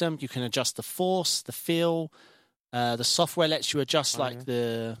magnetic system. You can adjust the force, the feel. The software lets you adjust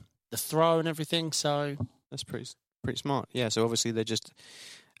the throw and everything. So that's pretty smart. Yeah, so obviously they're just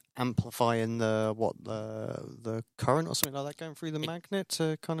amplifying the current or something like that going through the magnet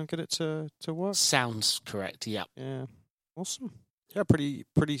to kind of get it to work. Sounds correct. Yeah. Yeah. Awesome. Yeah, pretty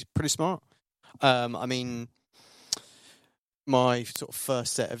smart. I mean, my sort of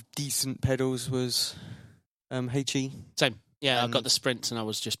first set of decent pedals was HE. Same. Yeah, I got the Sprints and I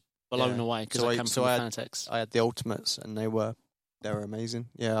was just blown away because I come from the Fanatec's. I had the Ultimates and they were amazing.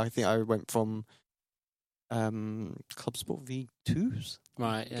 Yeah, I think I went from Club Sport V2s.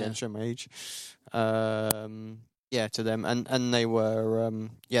 Right, yeah. Again, show my age. Yeah, to them. And they were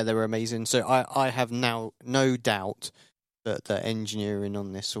they were amazing. So I have now no doubt that the engineering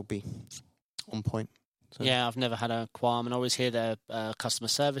on this will be on point. So. Yeah, I've never had a qualm, and I always hear their customer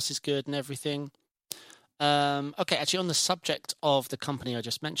service is good and everything. Okay, actually, on the subject of the company I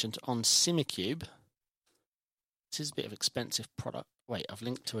just mentioned, on Simicube, this is a bit of expensive product. Wait, I've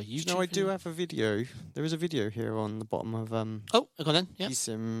linked to a YouTube. No, I do have a video. There is a video here on the bottom of Oh, go on then. Yeah.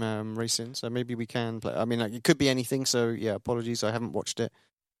 eSIM racing. So maybe we can play. I mean, like, it could be anything. So yeah, apologies, I haven't watched it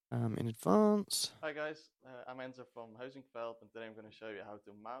in advance. Hi guys, I'm Enzo from Huizingveld, and today I'm going to show you how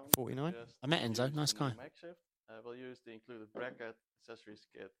to mount. 49. I met Enzo, nice guy. MagShift. We'll use the included bracket, accessories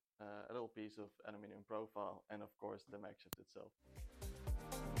kit, a little piece of aluminium profile, and of course the MagShift itself.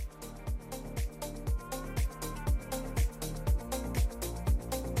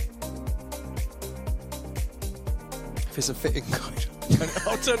 If it's a fitting guide,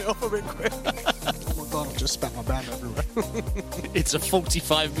 I'll turn it off a bit quick. Oh my god, I've just spat my band everywhere. It's a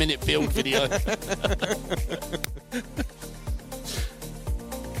 45-minute build video.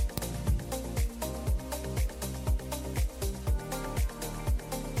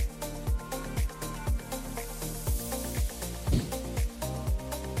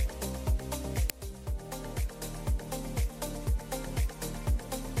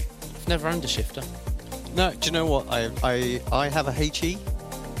 I've never owned a shifter. No, do you know what? I have a HE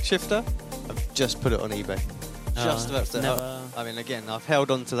shifter. I've just put it on eBay. Just about to. never... I mean, again, I've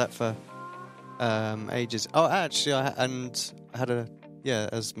held on to that for ages. Oh, actually, I had a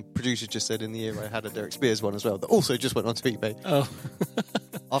as the producer just said in the year, I had a Derek Spears one as well that also just went onto eBay. Oh.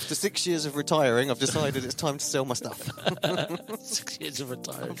 After 6 years of retiring, I've decided it's time to sell my stuff. 6 years of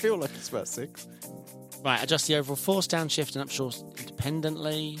retiring. I feel like it's about 6. Right, adjust the overall force, downshift and upshift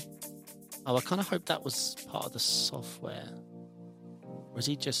independently. Oh, I kind of hope that was part of the software. Was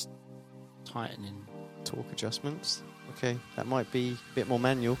he just tightening? Torque adjustments. Okay, that might be a bit more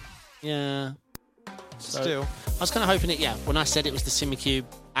manual. Yeah. So, Still. I was kind of hoping it, when I said it was the Simicube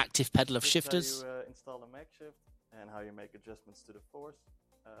active pedal of shifters. How you install a MagShift and how you make adjustments to the force.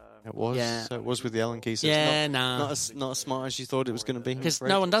 It was. Yeah. So it was with the Allen key. So Yeah, it's nah. not as smart as you thought it was going to be. Because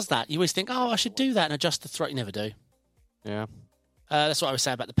no one does that. You always think, I should do that and adjust the throat. You never do. Yeah. That's what I was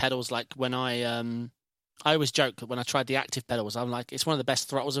saying about the pedals. Like when I always joke that when I tried the active pedals, I'm like, it's one of the best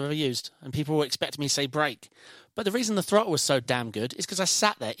throttles I've ever used. And people were expecting me to say brake. But the reason the throttle was so damn good is because I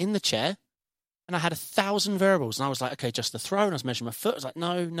sat there in the chair and I had 1,000 variables. And I was like, okay, just the throw. And I was measuring my foot. I was like,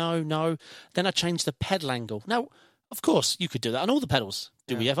 no. Then I changed the pedal angle. Now, of course, you could do that on all the pedals.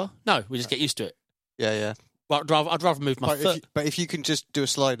 Do we ever? No, we just get used to it. Yeah. Well, I'd rather move my foot. But if you can just do a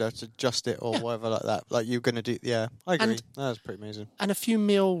slider to adjust it or whatever like that, like you're going to do, I agree. That's pretty amazing. And a few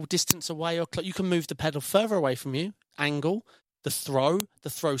mil distance away, or you can move the pedal further away from you, angle, the throw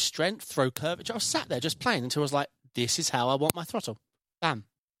strength, throw curvature. I was sat there just playing until I was like, this is how I want my throttle. Bam.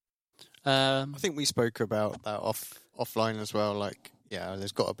 I think we spoke about that offline as well. Like,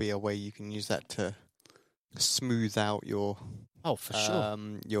 there's got to be a way you can use that to smooth out your... Oh, for sure.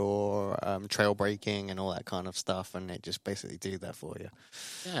 Your trail braking and all that kind of stuff, and it just basically do that for you.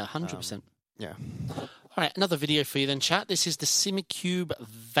 Yeah, 100%. Yeah. All right, another video for you then, chat. This is the Simicube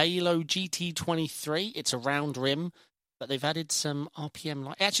Velo GT23. It's a round rim, but they've added some RPM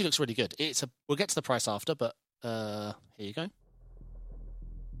light. It actually looks really good. We'll get to the price after, but here you go.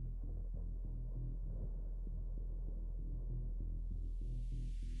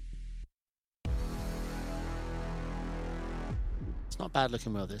 Not a bad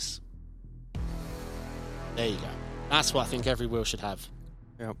looking wheel, this. There you go. That's what I think every wheel should have.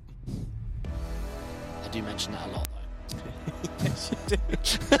 Yep. I do mention that a lot, though. Yes, you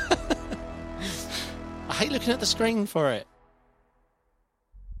do. I hate looking at the screen for it.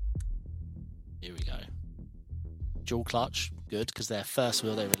 Here we go. Dual clutch. Good, because their first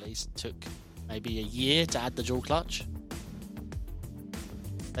wheel they released took maybe a year to add the dual clutch.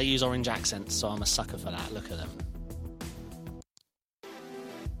 They use orange accents, so I'm a sucker for that. Look at them.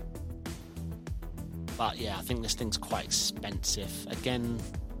 But yeah, I think this thing's quite expensive. Again,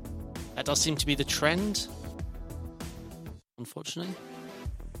 that does seem to be the trend, unfortunately.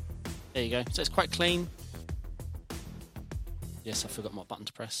 There you go. So it's quite clean. Yes, I forgot what button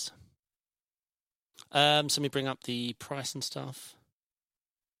to press. So let me bring up the price and stuff.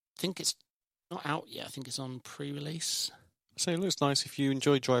 I think it's not out yet. I think it's on pre-release. So it looks nice if you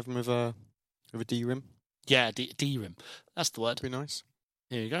enjoy driving with a D-rim. Yeah, D-rim. That's the word. Be nice.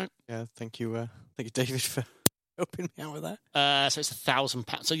 Here you go. Yeah, thank you, David, for helping me out with that. So it's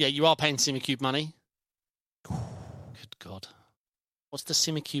 £1,000. So yeah, you are paying Simicube money. Good God. What's the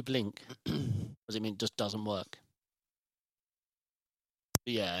Simicube link? Does it mean it just doesn't work?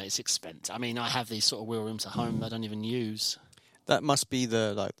 But yeah, it's expensive. I mean, I have these sort of wheel rims at home that I don't even use. That must be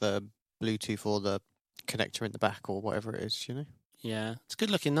the Bluetooth or the connector in the back or whatever it is, you know? Yeah. It's good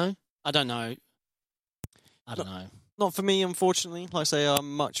looking though. I don't know. Not for me, unfortunately. Like I say,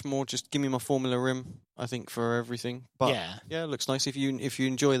 I'm much more just give me my Formula rim, I think, for everything. But yeah, it looks nice if you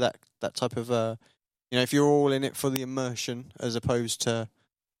enjoy that type of if you're all in it for the immersion as opposed to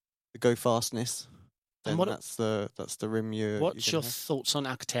the go fastness. Then that's the rim you. What's your thoughts on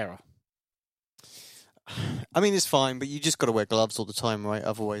Alcantara? I mean, it's fine, but you just got to wear gloves all the time, right?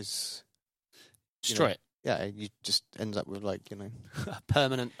 Otherwise, destroy it. Yeah, you just end up with a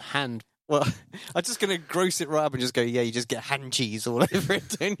permanent hand. Well, I'm just going to gross it right up and just go, yeah, you just get hand cheese all over it,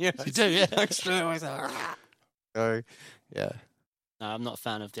 don't you? You do, yeah. So, yeah. No, I'm not a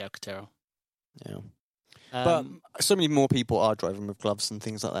fan of the Alcantara. Yeah. But so many more people are driving with gloves and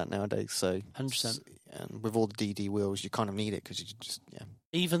things like that nowadays, so... 100%. And with all the DD wheels, you kind of need it because you just,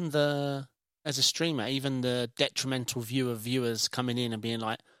 Even as a streamer, even the detrimental view of viewers coming in and being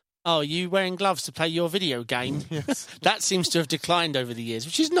like, oh, are you wearing gloves to play your video game? Yes. That seems to have declined over the years,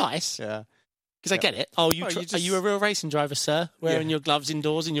 which is nice. Yeah. Because I get it. Oh, are you a real racing driver, sir? Wearing your gloves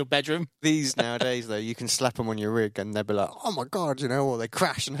indoors in your bedroom? These nowadays, though, you can slap them on your rig and they'll be like, oh my God, or they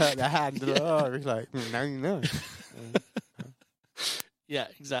crash and hurt their hand. No. Yeah,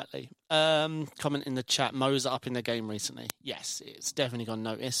 exactly. Comment in the chat, Mo's up in the game recently. Yes, it's definitely gone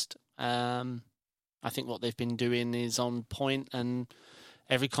noticed. I think what they've been doing is on point and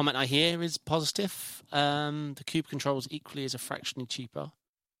every comment I hear is positive. The Cube controls equally is a fractionally cheaper.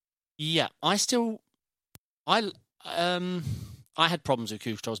 Yeah, I had problems with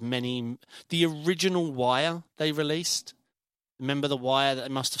Cube controls. The original wire they released. Remember the wire that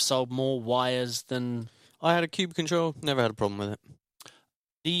they must have sold more wires than... I had a Cube control, never had a problem with it.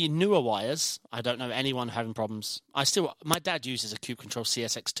 The newer wires, I don't know anyone having problems. My dad uses a Cube Control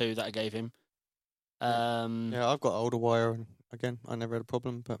CSX2 that I gave him. Yeah, I've got older wire, and again, I never had a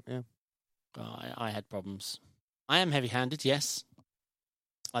problem, but yeah. I had problems. I am heavy-handed, yes.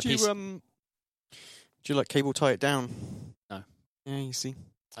 Do you like cable tie it down? No. Yeah, you see.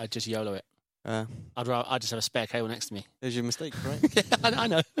 I just YOLO it. I'd just have a spare cable next to me. There's your mistake, right? Yeah, I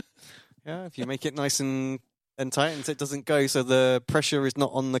know. Yeah, if you make it nice and and tightens, it doesn't go. So the pressure is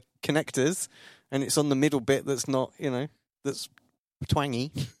not on the connectors, and it's on the middle bit that's not, that's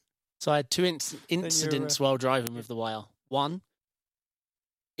twangy. So I had two incidents while driving with the wire. One,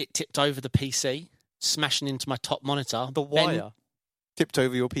 it tipped over the PC, smashing into my top monitor. The wire tipped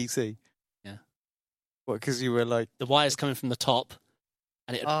over your PC? Yeah. What, because you were like... The wire's coming from the top,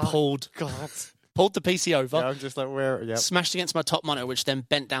 and it had pulled the PC over. Yeah, I'm just like, where? Yeah. Smashed against my top monitor, which then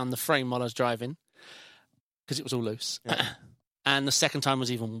bent down the frame while I was driving, because it was all loose. Yeah. And the second time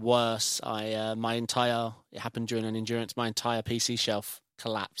was even worse. It happened during an endurance, my entire PC shelf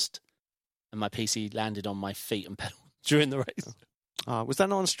collapsed, and my PC landed on my feet and pedal during the race. Was that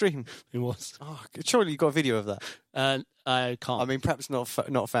not on stream? It was. Surely you got a video of that. I can't. I mean, perhaps not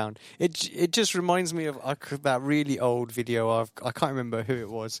found. It just reminds me of that really old video. I can't remember who it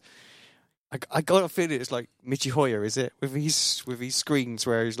was. I got a feeling it's like Michi Hoyer, is it? With his screens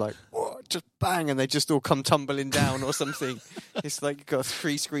where he's like, just bang, and they just all come tumbling down or something. It's like you've got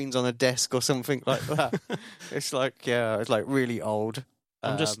 3 screens on a desk or something like that. It's like, it's like really old.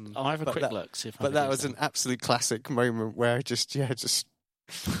 I'll have a quick look. See if but that was an absolute classic moment where just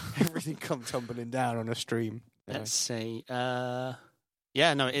everything come tumbling down on a stream. Let's see. No,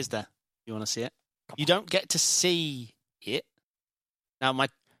 it is there. You want to see it? You don't get to see it. Now,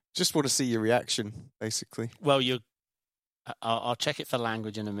 just want to see your reaction, basically. Well, I'll check it for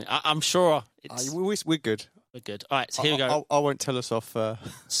language in a minute. I'm sure we're good. We're good. All right, so here we go. I won't tell us off.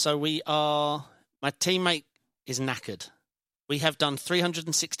 So my teammate is knackered. We have done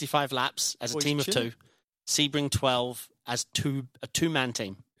 365 laps as a team of 2. Sebring 12 as a 2-man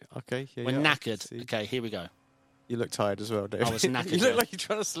team. Okay. Yeah, we're knackered. Okay, here we go. You look tired as well, Dave. I was knackered. You look like you're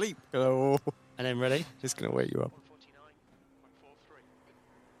trying to sleep. Oh. And then ready? Just going to wake you up.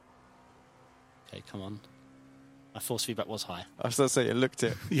 Okay, come on. My force feedback was high. I was going to say, you looked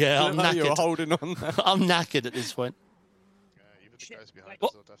it. Yeah, I'm knackered. You were holding on there. I'm knackered at this point. Even the guys behind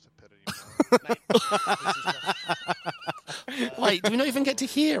us don't have to pit anymore. Wait, do we not even get to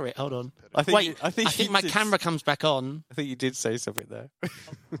hear it? Hold on. I think my camera comes back on. I think you did say something there.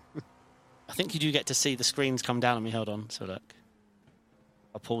 I think you do get to see the screens come down on me. Hold on. So look.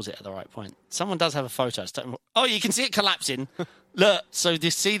 I'll pause it at the right point. Someone does have a photo. Oh, you can see it collapsing. Look, so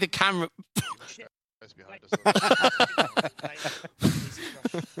you see the camera.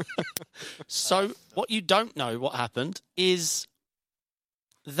 So what you don't know what happened is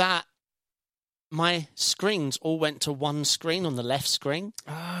that my screens all went to one screen on the left screen.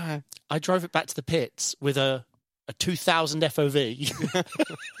 I drove it back to the pits with a 2000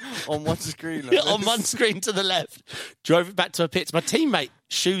 FOV on one screen. On one screen to the left. Drove it back to a pits. My teammate,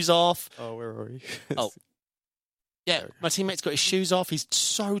 shoes off. Oh, where are we? Yeah, my teammate's got his shoes off. He's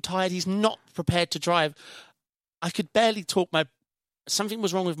so tired. He's not prepared to drive. I could barely talk. Something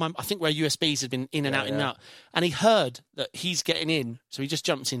was wrong with I think where USBs had been in and out. And he heard that he's getting in, so he just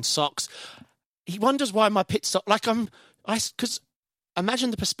jumps in socks. He wonders why my pit stop. Because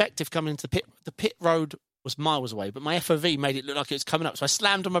imagine the perspective coming into the pit. The pit road was miles away, but my FOV made it look like it was coming up. So I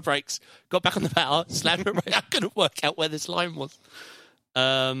slammed on my brakes, got back on the power, slammed my brakes. I couldn't work out where this line was.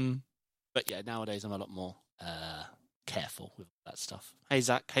 But yeah, nowadays I'm a lot more careful with that stuff. Hey,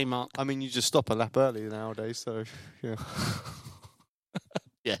 Zach. Hey, Mark. I mean, you just stop a lap early nowadays, so yeah.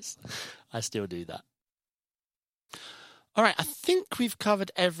 Yes, I still do that. All right, I think we've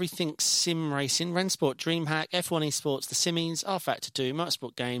covered everything sim racing, Rennsport, Dreamhack, F1 Esports, the Simmies, R-Factor 2,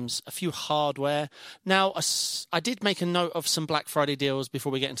 Motorsport Games, a few hardware. Now, I did make a note of some Black Friday deals before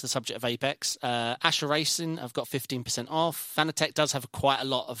we get into the subject of Apex. Asher Racing, I've got 15% off. Fanatec does have quite a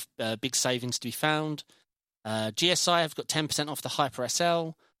lot of big savings to be found. GSI, I've got 10% off the Hyper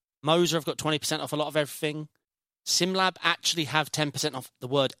SL. Moser, I've got 20% off a lot of everything. SimLab actually have 10% off the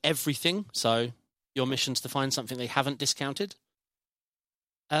word everything, so your mission's to find something they haven't discounted.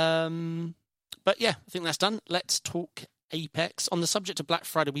 But yeah, I think that's done. Let's talk Apex. On the subject of Black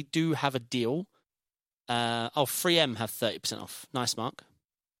Friday, we do have a deal. 3M have 30% off. Nice, Mark.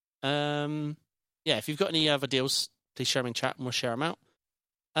 Yeah, if you've got any other deals, please share them in chat and we'll share them out.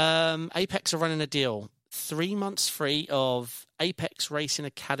 Apex are running a deal. 3 months free of Apex Racing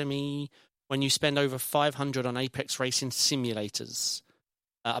Academy when you spend over 500 on Apex Racing simulators.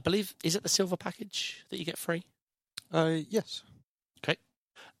 I believe, is it the silver package that you get free? Yes. Okay.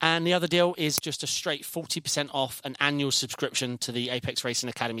 And the other deal is just a straight 40% off an annual subscription to the Apex Racing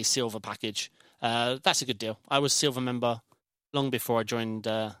Academy silver package. That's a good deal. I was silver member long before I joined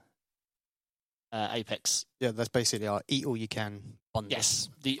Apex. Yeah, that's basically our eat all you can bundle. Yes,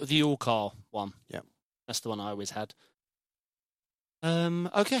 the all-car one. Yeah. That's the one I always had.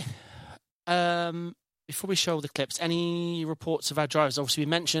 Okay. Before we show all the clips, any reports of our drivers? Obviously, we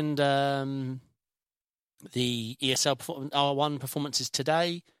mentioned the ESL R1 performances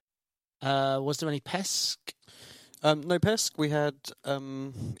today. Was there any PESC? No PESC. We had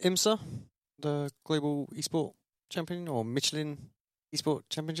IMSA, the Global Esport Champion, or Michelin Esport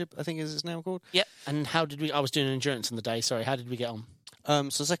Championship, I think is it's now called. Yep. And how did we? I was doing endurance on the day. Sorry, how did we get on?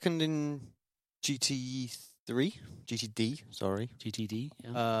 So second in GTD. Sorry. GTD.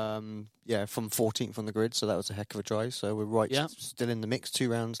 Yeah. From 14th on the grid, so that was a heck of a drive. So we're still in the mix. 2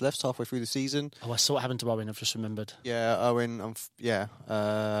 rounds left, halfway through the season. Oh, I saw what happened to Owen. I've just remembered. Yeah, Owen. Well,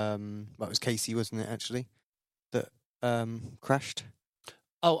 it was Casey, wasn't it? Actually, that crashed.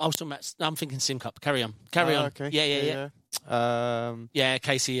 Oh, I was talking about. I'm thinking Sim Cup. Carry on. On. Okay. Yeah.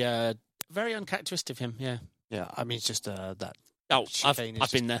 Casey. Very uncharacteristic of him. Yeah. Yeah. I mean, it's just that. Oh, I've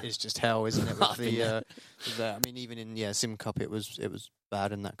been there. It's just hell, isn't it? With the I mean, even in Sim Cup, it was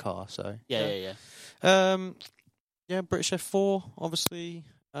bad in that car. So yeah. British F4, obviously.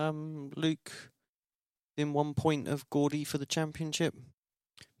 Luke in 1 point of Gordy for the championship.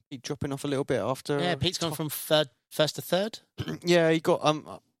 He dropping off a little bit after. Yeah, Pete's gone from first to third. Yeah, he got.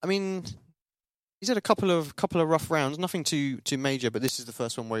 I mean, he's had a couple of rough rounds, nothing too major, but this is the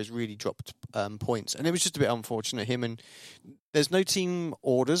first one where he's really dropped points, and it was just a bit unfortunate. Him and there's no team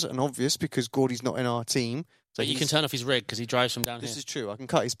orders, and obvious because Gordy's not in our team, so you can turn off his rig because he drives from down here. This is true. I can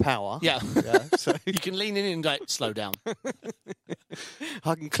cut his power. Yeah. So you can lean in and go slow down.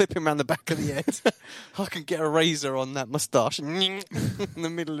 I can clip him around the back of the head. I can get a razor on that moustache in the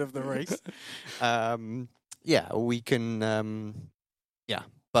middle of the race. We can.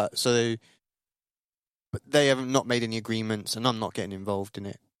 But they have not made any agreements, and I'm not getting involved in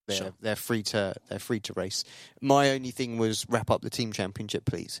it. They're free to race. My only thing was wrap up the team championship,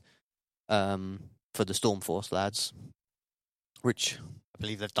 please, for the Stormforce lads, which I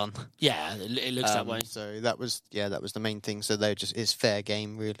believe they've done. Yeah, it looks that way. So that was the main thing. So it's fair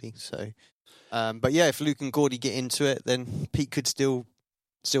game really. So, but yeah, if Luke and Gordy get into it, then Pete could still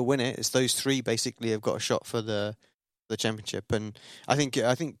win it. It's those 3 basically have got a shot for the championship, and I think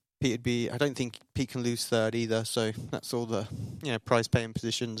Pete would be. I don't think Pete can lose third either. So that's all the prize paying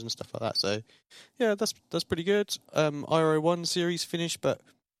positions and stuff like that. So yeah, that's pretty good. IRO1 series finished, but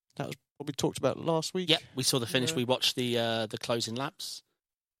that was probably talked about last week. Yeah, we saw the finish. Yeah. We watched the closing laps.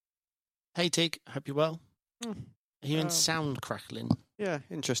 Hey Tig, hope you're well. Are you in sound crackling? Yeah,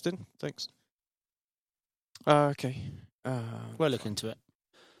 interesting. Thanks. Okay. We'll look into it.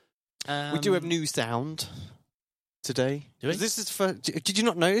 We do have new sound today. Do we? This is for. Did you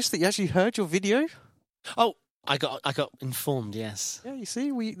not notice that you actually heard your video? Oh, I got informed. Yes. Yeah, you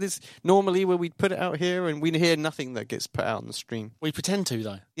see, this normally where we'd put it out here and we hear nothing that gets put out on the stream. We pretend to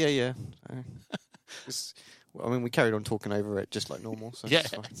though. Yeah. I mean, we carried on talking over it just like normal. So yeah,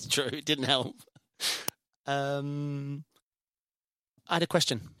 it's true. It didn't help. I had a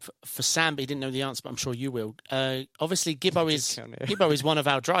question for Sam, but he didn't know the answer, but I'm sure you will. Obviously, Gibbo is one of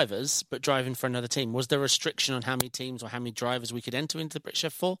our drivers, but driving for another team. Was there a restriction on how many teams or how many drivers we could enter into the British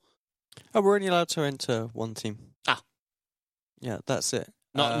F4? Oh, we're only allowed to enter 1 team. Ah. Yeah, that's it.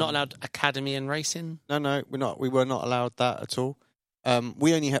 Not allowed academy and racing? No, we're not. We were not allowed that at all.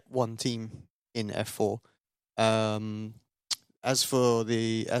 We only had 1 team in F4. As for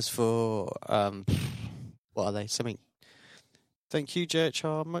what are they? Something. Thank you,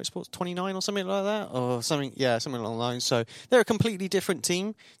 JHR Motorsports 29 or something like that, or something. Yeah, something along the lines. So they're a completely different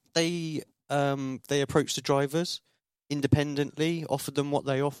team. They approached the drivers independently, offered them what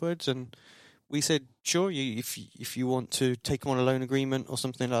they offered, and we said, sure, if you want to take them on a loan agreement or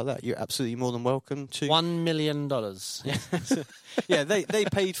something like that, you're absolutely more than welcome to. $1 million. Yeah, they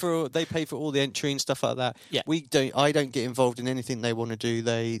paid for all the entry and stuff like that. Yeah, I don't get involved in anything they want to do.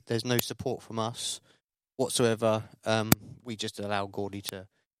 There's no support from us whatsoever. We just allow Gordy to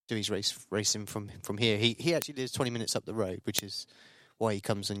do his racing from here. He actually lives 20 minutes up the road, which is why he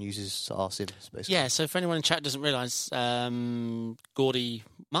comes and uses our sims, basically. Yeah, so if anyone in chat doesn't realise, Gordy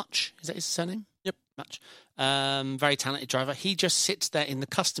Much, is that his surname? Yep. Much. Very talented driver. He just sits there in the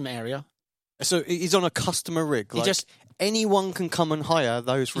custom area. So he's on a customer rig. Anyone can come and hire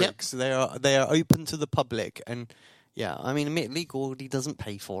those rigs. Yep. They are open to the public, and yeah, I mean, admittedly, Gordy doesn't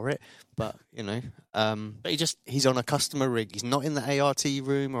pay for it, but but he's on a customer rig. He's not in the ART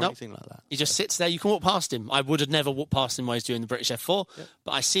room or anything like that. He just sits there. You can walk past him. I would have never walked past him while he's doing the British F4,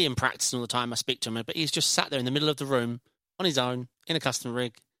 but I see him practicing all the time. I speak to him, but he's just sat there in the middle of the room on his own in a customer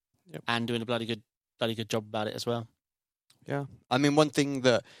rig, and doing a bloody good job about it as well. Yeah, I mean, one thing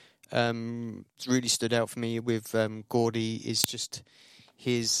that really stood out for me with Gordy is just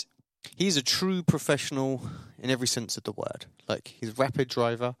he's a true professional in every sense of the word. Like, he's a rapid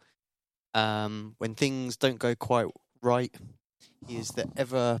driver. When things don't go quite right, He is the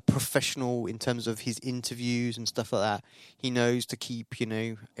ever professional in terms of his interviews and stuff like that. He knows to keep,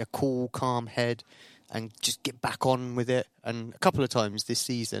 a cool, calm head and just get back on with it. And a couple of times this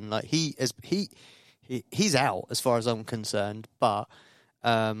season, like he's out as far as I'm concerned, but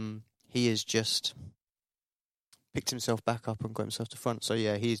he has just picked himself back up and got himself to front. So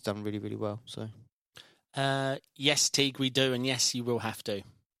yeah, he's done really, really well. So yes, Teague, we do, and yes, you will have to.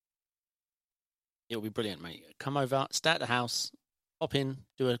 It'll be brilliant, mate. Come over, stay at the house, hop in,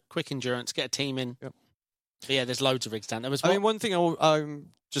 do a quick endurance, get a team in. Yep. But yeah, there's loads of rigs down there. One thing I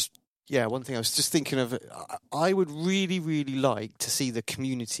was just thinking of. I would really, really like to see the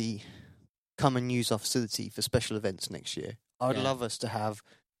community come and use our facility for special events next year. I'd love us to have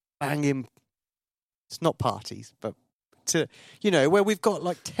banging. It's not parties, but where we've got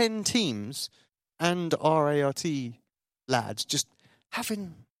like 10 teams and our ART lads just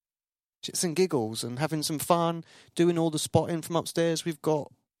having shits and giggles and having some fun, doing all the spotting from upstairs. We've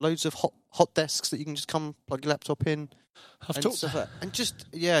got loads of hot desks that you can just come plug your laptop in. And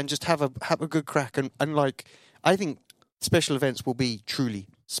just have a good crack and like I think special events will be truly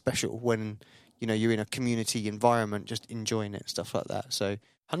special when you're in a community environment, just enjoying it, stuff like that. So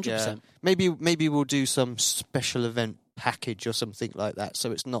 100%. Maybe we'll do some special event package or something like that.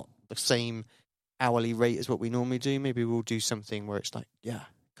 So it's not the same hourly rate as what we normally do. Maybe we'll do something where it's like,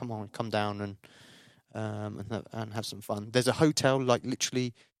 come on, come down and have some fun. There's a hotel, like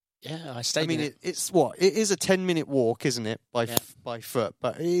literally. Yeah, I stayed. It is a 10-minute walk, isn't it, by foot?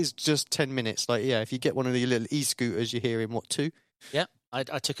 But it is just 10 minutes. Like, if you get one of the little e-scooters, you're here in 2? Yeah, I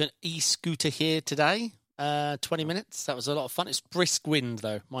took an e-scooter here today. 20 minutes. That was a lot of fun. It's brisk wind,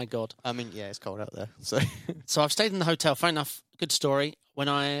 though. My God. It's cold out there. So, so I've stayed in the hotel. Fair enough. Good story.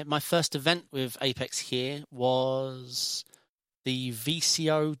 My first event with Apex here was the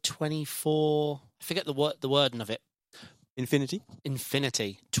VCO 24. I forget the wording of it. Infinity.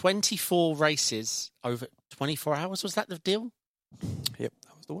 24 races over 24 hours. Was that the deal? Yep,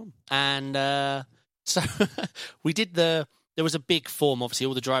 that was the one. And so we did there was a big form, obviously.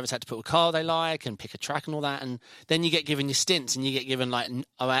 All the drivers had to put a car they like and pick a track and all that. And then you get given your stints and you get given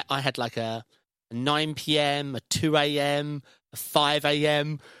I had like a 9 p.m., a 2 a.m., a 5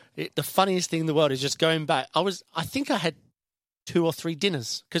 a.m. The funniest thing in the world is just going back. I think I had 2 or 3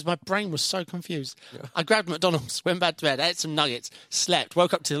 dinners because my brain was so confused. Yeah. I grabbed McDonald's, went back to bed, ate some nuggets, slept,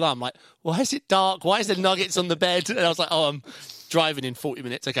 woke up to the alarm, like, why is it dark? Why is there nuggets on the bed? And I was like, I'm driving in 40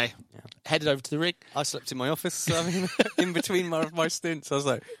 minutes. Okay. Yeah. Headed over to the rig. I slept in my office, in between my stints. I was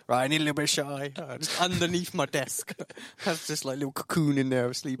like, right, I need a little bit shy. Just underneath my desk. I was just like a little cocoon in there,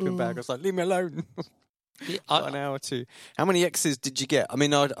 a sleeping bag. I was like, leave me alone. An hour or 2. How many X's did you get? I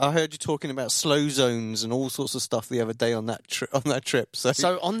heard you talking about slow zones and all sorts of stuff the other day on that trip.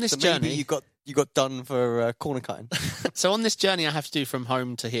 So on this journey, maybe you got done for corner cutting. So on this journey, I have to do from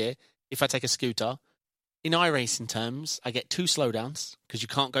home to here. If I take a scooter, in iRacing terms, I get 2 slowdowns because you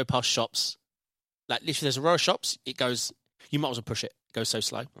can't go past shops. Like literally, there's a row of shops. It goes. You might as well push it. It goes so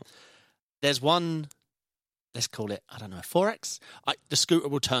slow. There's one. Let's call it, 4X. The scooter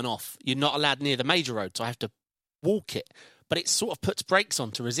will turn off. You're not allowed near the major road, so I have to walk it. But it sort of puts brakes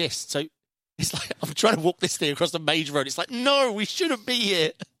on to resist. So it's like, I'm trying to walk this thing across the major road. It's like, no, we shouldn't be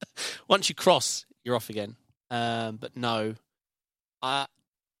here. Once you cross, you're off again. But no, I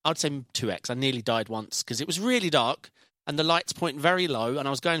would say 2X. I nearly died once because it was really dark and the lights point very low and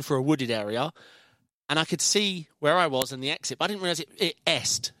I was going for a wooded area and I could see where I was and the exit, but I didn't realise it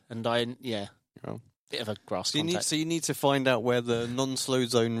est. And bit of a grass contact. So you need to find out where the non-slow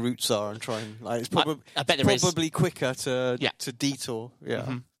zone routes are and try and it's probably I bet there probably quicker to detour.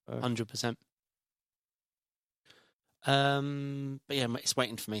 Yeah, 100%. But yeah, it's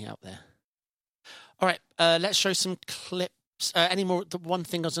waiting for me out there. All right, let's show some clips. Any more? The one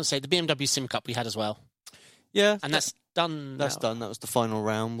thing I was going to say, the BMW Sim Cup we had as well. Yeah, and that's done. That's done. That was the final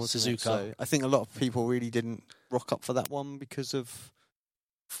round. Wasn't Suzuka. So I think a lot of people really didn't rock up for that one because of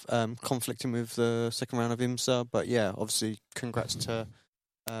conflicting with the second round of IMSA. But yeah, obviously, congrats to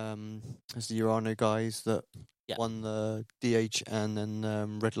as the Urano guys that won the DH and then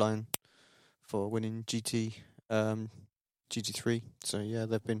Redline for winning GT3. So yeah,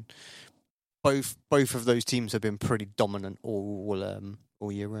 they've been both of those teams have been pretty dominant all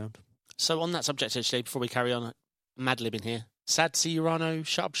year round. So on that subject, actually, before we carry on, Mad Lib in here. Sad to see Urano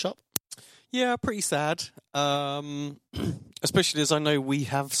shut up shop? Yeah, pretty sad. Especially as I know we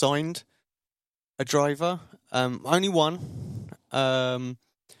have signed a driver. Only one. So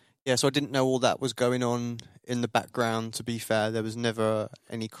I didn't know all that was going on in the background, to be fair. There was never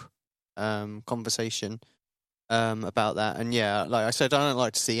any conversation about that. And yeah, like I said, I don't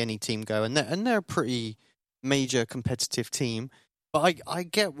like to see any team go. And they're a pretty major competitive team. But I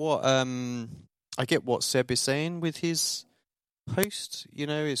get what Seb is saying with his post. You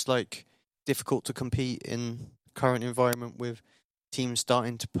know, it's like difficult to compete in current environment with teams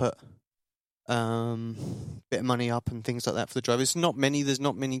starting to put bit of money up and things like that for the drivers. There's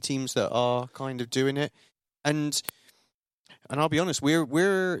not many teams that are kind of doing it, and I'll be honest,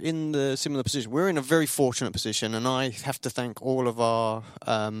 we're in the similar position. We're in a very fortunate position, and I have to thank all of our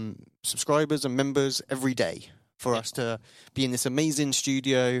subscribers and members every day for us to be in this amazing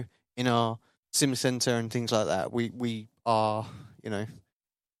studio in our sim center and things like that. We are, you know,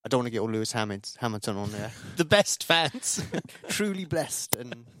 I don't want to get all Lewis Hamilton on there. The best fans. Truly blessed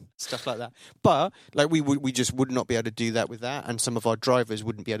and stuff like that. But like we just would not be able to do that with that, and some of our drivers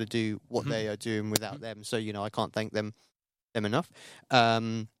wouldn't be able to do what they are doing without them. So, you know, I can't thank them enough.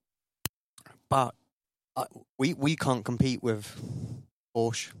 But we can't compete with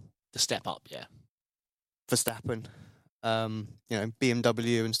Porsche. The step up, yeah. Verstappen, you know,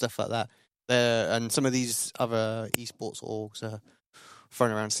 BMW and stuff like that. And some of these other esports orgs are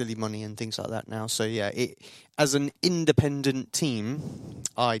throwing around silly money and things like that now. So yeah, as an independent team,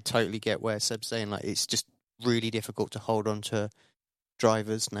 I totally get where Seb's saying, like, it's just really difficult to hold on to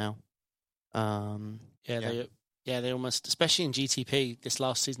drivers now. They almost, especially in GTP this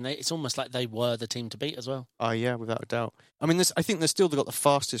last season, it's almost like they were the team to beat as well. Oh yeah, without a doubt. I mean, I think they've still got the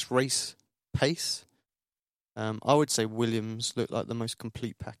fastest race pace. I would say Williams looked like the most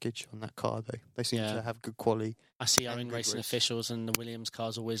complete package on that car, though. They seem to have good quality. I see our in-racing officials, and the Williams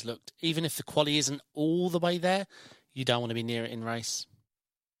cars always looked, even if the quality isn't all the way there, you don't want to be near it in race.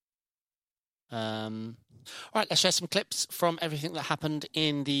 All right, let's share some clips from everything that happened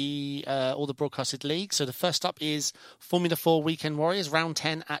in the all the broadcasted leagues. So the first up is Formula 4 Weekend Warriors, round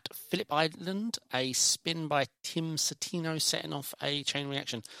 10 at Phillip Island. A spin by Tim Satino setting off a chain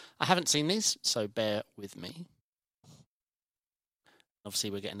reaction. I haven't seen these, so bear with me. Obviously,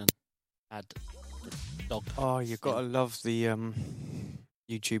 we're getting an ad. The dog. Oh, you've got to love the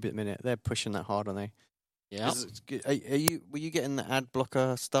YouTube at the minute. They're pushing that hard, aren't they? Yeah. Were you getting the ad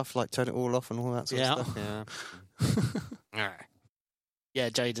blocker stuff, like turn it all off and all that sort of stuff? Yeah. Yeah,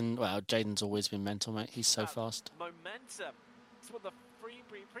 Jaden. Well, Jaden's always been mental, mate. He's so fast. Momentum. It's what the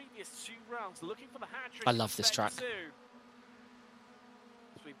previous 2 rounds looking for the hat trick. I love this track.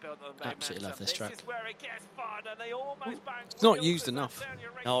 Absolutely love this track. It's not used enough.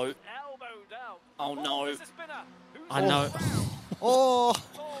 No. Oh no. I know. Oh,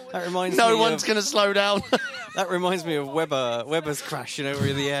 that reminds me. No one's going to slow down. That reminds me of Webber's crash, you know,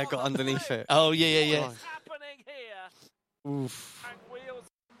 where the air got underneath it. Oh yeah. Oof.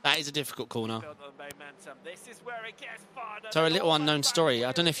 That is a difficult corner. So a little unknown story.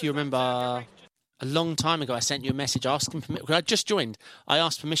 I don't know if you remember. A long time ago, I sent you a message asking permission. I just joined. I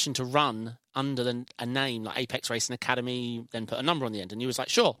asked permission to run under a name like Apex Racing Academy, then put a number on the end. And he was like,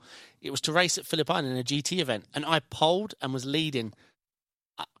 sure. It was to race at Phillip Island in a GT event. And I polled and was leading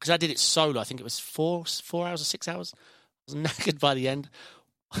because I did it solo. I think it was 4 hours or 6 hours. I was knackered by the end.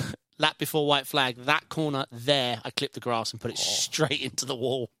 Lap before white flag, that corner there, I clipped the grass and put it straight into the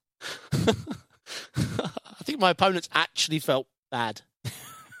wall. I think my opponents actually felt bad.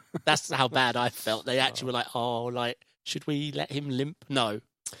 That's how bad I felt. They actually were like, should we let him limp? No.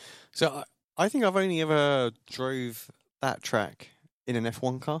 So I think I've only ever drove that track in an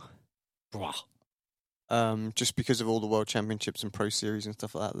F1 car. Just because of all the World Championships and Pro Series and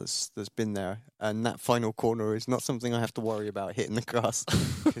stuff like that that's been there. And that final corner is not something I have to worry about hitting the grass.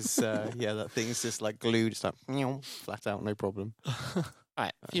 Because, that thing is just like glued. It's like, flat out, no problem. All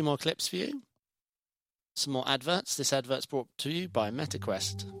right, a few more clips for you. Some more adverts. This advert's brought to you by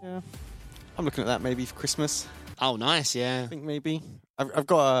MetaQuest. Yeah, I'm looking at that maybe for Christmas. Oh, nice. Yeah, I think maybe I've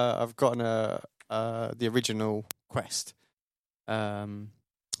gotten the original Quest,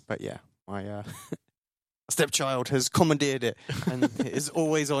 but yeah, my stepchild has commandeered it and it is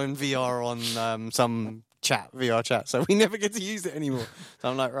always on VR on some VR chat, so we never get to use it anymore. So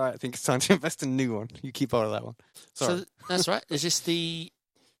I'm like, right, I think it's time to invest in a new one. You keep hold of that one. Sorry. So that's right. Is this the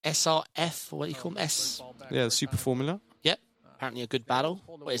SRF, or what do you call them? Yeah, the Super Formula. Yep. Apparently a good battle.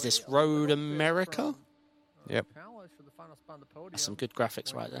 What is this? Road America? Yep. That's some good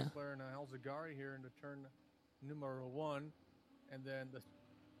graphics right there.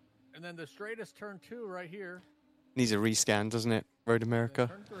 And then the straightest turn 2 right here. Needs a rescan, doesn't it? Road America.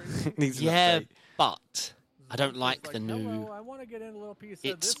 Needs an update. But I don't like the new. I want to get in a little piece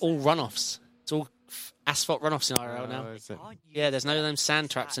it's all runoffs. It's all asphalt runoff scenario now. Yeah, there's no of them sand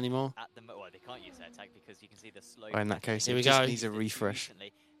traps anymore. They can't use that tag because you can see the slope. In that case, here it just needs a refresh.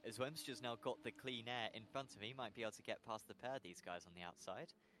 As Wemster's now got the clean air in front of him, he might be able to get past the pair of these guys on the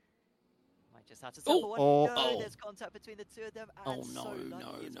outside. Might just have to Oh, settle one. oh, No, oh. there's contact between the two of them. Oh, And so no,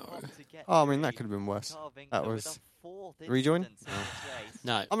 lucky it's no. Rob to get Oh, I mean, that through. could have been worse. Carving That with was... a fourth Rejoin? instance in the chase.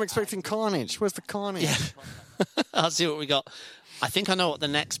 No. I'm expecting carnage. Where's the carnage? Yeah. I'll see what we got. I think I know what the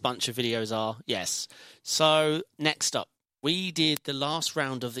next bunch of videos are. Yes. So, next up, we did the last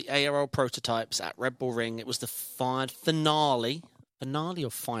round of the ARL prototypes at Red Bull Ring. It was the finale. Finale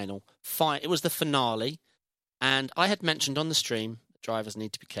or final? It was the finale. And I had mentioned on the stream that drivers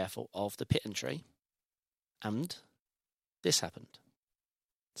need to be careful of the pit entry. And this happened.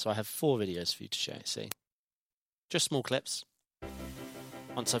 So I have 4 videos for you to see. Just small clips.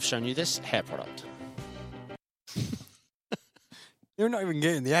 Once I've shown you this hair product. You're not even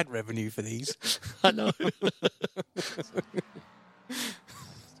getting the ad revenue for these. I know.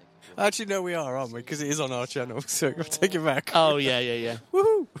 Actually, no, we are, aren't we? Because it is on our channel, so we'll take it back. Oh, yeah.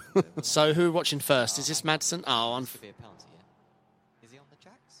 Woohoo! So who are watching first? Is this Madsen? Oh, This could be a penalty, yeah. Is he on the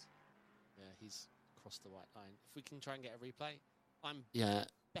tracks? yeah, he's crossed the white line. If we can try and get a replay, yeah.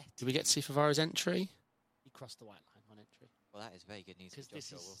 Did we get to see Favara's entry? He crossed the white line on entry. Well, that is very good news for Because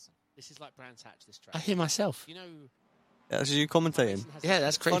Joshua Wilson. this is like Brands Hatch. This track. I hear myself. You know. That's you commentating. Yeah,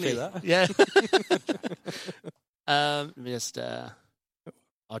 that's creepy. Funny, that. Yeah. Let me just.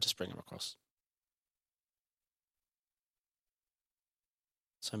 I'll just bring him across.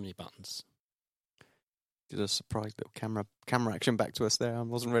 So many buttons. Did a surprise little camera action back to us there. I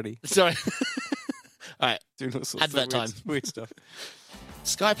wasn't ready. Sorry. All right. Doing all sorts Advert of time. weird stuff.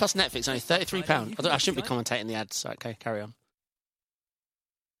 Sky plus Netflix only £33. I shouldn't be commentating the ads. Okay, carry on.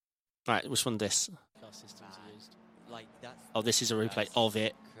 Right, which one? This. Like, that's Oh, this is a replay of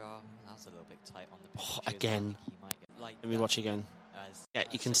it. That's a little bit tight on the Oh, pitch as well. again. He might get, like, Let me watch again. as- Yeah,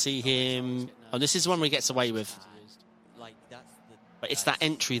 you as can so see many him. times. Oh, this is one where he gets away with. Like, that's the, But it's that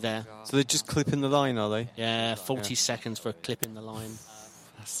entry there. So they're just clipping the line, are they? Yeah, 40 seconds for a clip in the line.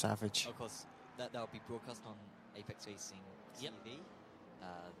 That's savage. Of course, that'll be broadcast on Apex Racing TV.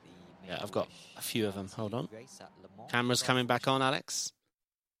 The Yeah, I've got a few of them. Hold on. race at Le Mans. Camera's coming back on, Alex.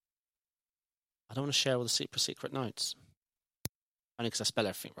 I don't want to share all the secret notes. Only because I spell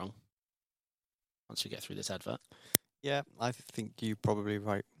everything wrong. Once we get through this advert. Yeah, I think you're probably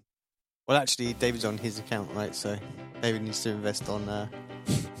right. Well, actually, David's on his account, right? So David needs to invest on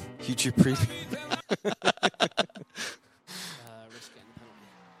YouTube Premium.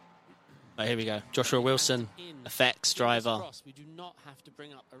 Right, here we go. Joshua Wilson, effects driver. We do not have to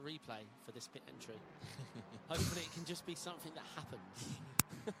bring up a replay for this pit entry. Hopefully it can just be something that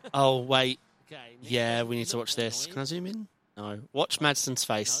happens. Oh, wait. Yeah, we need to watch this. Can I zoom in? No. Watch Madsen's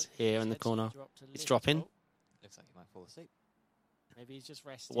face here in the corner. It's dropping. Looks like he might fall asleep. Maybe he's just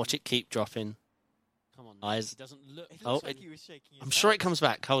resting. Watch it keep dropping. Come on, eyes. It doesn't look. It Oh, looks like he was shaking his I'm sure it head. comes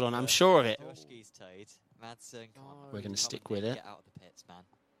back. Hold on, I'm sure of it. Joshki's towed. Madsen, come on. We're gonna Come stick on, with it. Get out of the pits, man.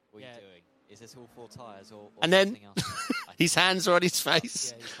 What are you doing? Is this all 4 tyres or And then something else? his hands are on his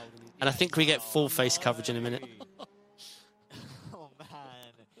face. And I think we get full face coverage in a minute. Oh, man.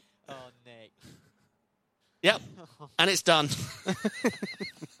 Oh, Nick. Yep. And it's done.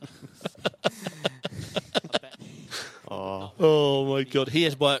 Oh my god, he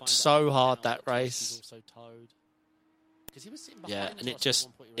has worked so hard that race. Yeah, and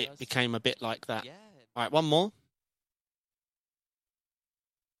it became a bit like that. Yeah. All right, one more.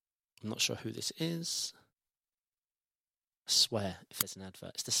 I'm not sure who this is. I swear, if there's an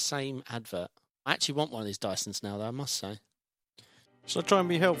advert, it's the same advert. I actually want one of these Dysons now, though, I must say. Shall I try and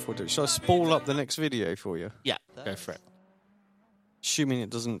be helpful? Shall I spoil up the next video for you? Yeah, go for it. Assuming it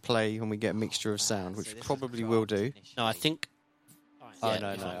doesn't play when we get a mixture of sound, which probably will do. No, I think. Oh,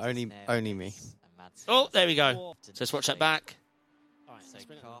 Yeah, no, only me. Oh, there we go. So let's watch that back.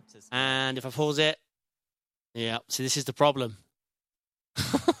 And if I pause it, yeah. See, this is the problem.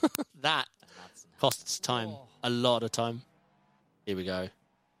 That costs time, a lot of time. Here we go.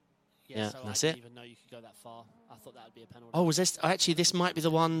 Yeah, so that's I it. didn't even know you could go that far. I thought that would be a penalty. Oh, was this actually? This might be the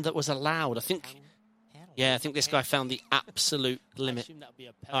one that was allowed. I think. Yeah, I think this guy found the absolute limit.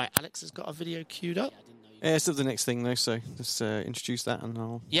 All right, Alex has got a video queued up. Yeah, it's still the next thing though, so let's introduce that and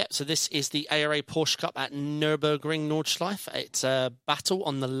I'll... Yeah, so this is the ARA Porsche Cup at Nürburgring Nordschleife. It's a battle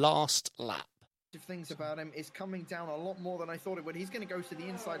on the last lap. Things about him is coming down a lot more than I thought it would. He's going to go to the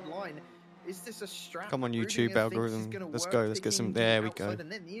inside line. Is this a strap? Come on, YouTube algorithm. Let's go. Let's get some... There we go.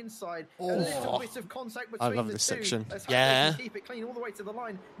 And then the inside. Oh. A little bit of contact I between love the this two. section. As Yeah. Harry can keep it clean all the way to the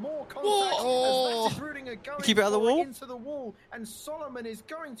line. More contact. Whoa. As Matt is Rudinger going Keep it out of the for it wall? into the wall. And Solomon is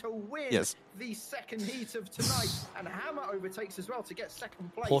going to win Yes. the second heat of tonight. And Hammer overtakes as well to get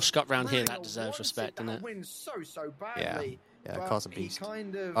second place. Porsche Cup round here, Rudinger that deserves wants respect, that doesn't it? wins so Yeah. badly. Yeah, But car's a he beast.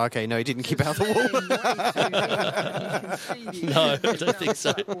 kind of Okay, no, he didn't keep it out of the wall. No, I don't think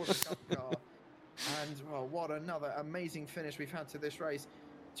so. Porsche Cup car. And, well, what another amazing finish we've had to this race.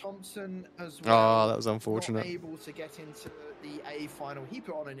 Thompson as Oh, well. that was unfortunate. Not able to get into the A final. He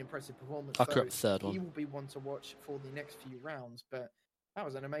put on an impressive performance. I got third He one. will be one to watch for the next few rounds. But that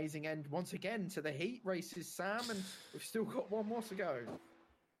was an amazing end once again to the heat races, Sam. And we've still got one more to go.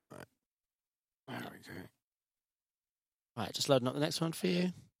 There we go. Right, just loading up the next one for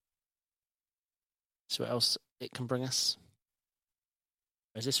you. See what else it can bring us.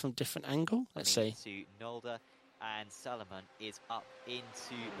 Is this from a different angle? Let's see. To Nolder, and Salomon is up into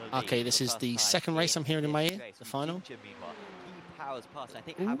the lead. Okay, this is the second race I'm hearing in my ear, the final. Meanwhile, he powers past. I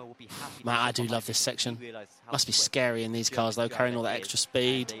think Hammer will be happy. Man, I do love this section. Must be scary in these cars though, carrying all that extra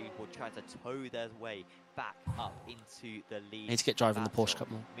speed. They will try to tow their way back up into the lead. Need to get driving the Porsche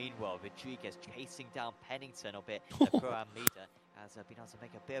Cup more. Meanwhile, Rodriguez chasing down Pennington a bit. The pro-am leader has been able to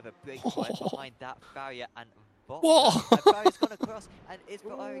make a bit of a break behind that barrier, and Whoa! Barry's gone across, and is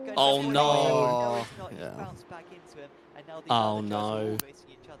Barry going Oh, to no. No, it's not. Yeah. He bounced back into him, and now the Oh, other no. guys are all racing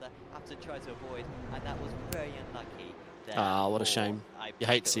each other, have to try to avoid, and that was very unlucky. Ah, what a shame. You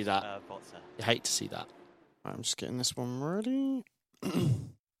hate to see that. Bottas. You hate to see that. I'm just getting this one ready.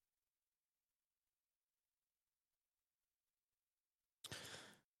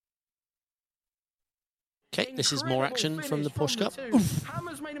 Okay, this is more action from the Porsche Cup.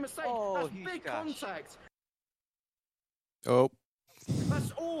 Hammer's made a mistake. Oh, That's huge big crash. contact. Oh,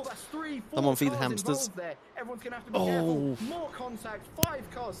 That's all. That's 3, 4 Come on, feed the cars hamsters. involved there. Everyone's going to have to be Oh. careful. More contact.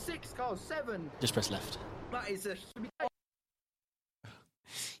 5 cars, 6 cars, 7. Just press left. That is a...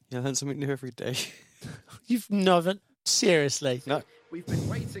 you learn something new every day. You've never... Seriously. No. We've been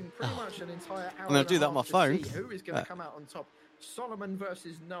waiting pretty much an entire hour. I'm gonna and a do that on half my to phone. see who is going to come out on top? Solomon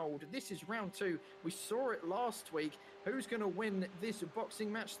versus Nold. This is round 2. We saw it last week. Who's going to win this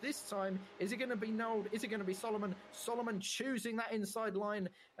boxing match this time? Is it going to be Nold? Is it going to be Solomon? Solomon choosing that inside line,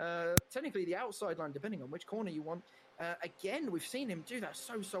 technically the outside line, depending on which corner you want. Again, we've seen him do that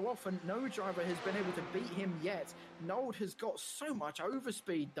so often. No driver has been able to beat him yet. Nold has got so much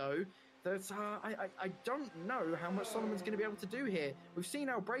overspeed, though, that I don't know how much Solomon's going to be able to do here. We've seen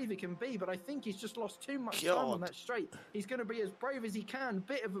how brave he can be, but I think he's just lost too much time on that straight. He's going to be as brave as he can.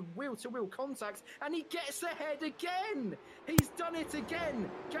 Bit of a wheel-to-wheel contact, and he gets ahead again. He's done it again.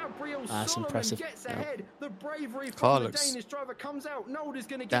 Gabriel Solomon impressive. gets ahead. The bravery Car from the looks Danish driver comes out. Nold is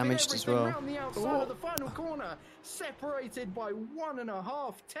going to give damaged it as everything well. round the outside of the final corner, separated by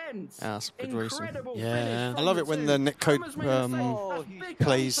 1.5 tenths. That's good racing. Incredible Yeah. finish I from love the it when two. the netcode Hammer's made a mistake. That's big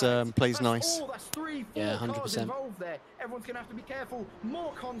plays contact. plays That's nice. all. That's 3, 4 Yeah, cars 100%. involved there. Everyone's going to have to be careful.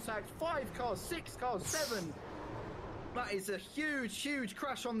 More contact. 5 cars, 6 cars, 7. That is a huge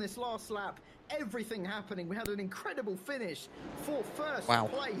crash on this last lap. Everything happening. We had an incredible finish for first Wow.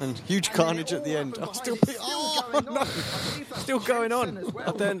 place. And huge then carnage it at the all end. happened Oh, still behind it. going on. I believe that's Still going on. Jensen as well I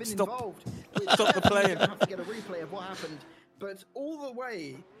who've don't been stop- involved, which stop the playing. we're gonna have to get a replay of what happened. But all the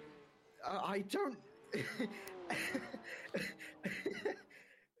way, I don't...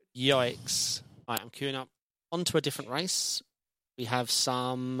 Yikes. Right, I'm queuing up onto a different race. We have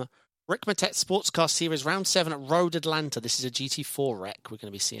some Rick Matet Sports Car Series Round 7 at Road Atlanta. This is a GT4 wreck we're going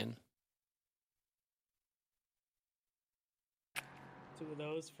to be seeing. Two of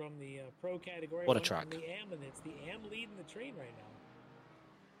those from the pro category. What a one track. from the AM, and it's the AM leading the train right now.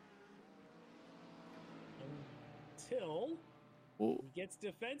 Until he gets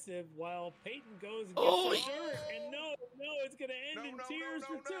defensive while Peyton goes and gets Oh, some dirt. And no, it's going to end in tears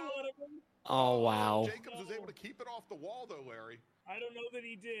for two out of them. Oh, wow. Jacobs was able to keep it off the wall, though, Larry. I don't know that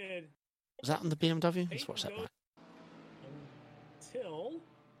he did. Was that on the BMW? Let's watch that back. Until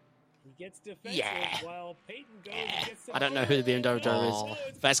he gets defensive Yeah. while Peyton goes and gets some I don't know who the BMW driver is, Oh,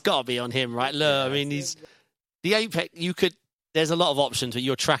 but it's got to be on him, right? Look, I mean, he's the Apex. You could. There's a lot of options, but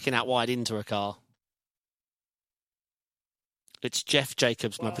you're tracking out wide into a car. It's Jeff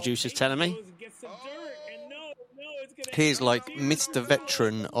Jacobs, my producer's telling me. He's like Mr.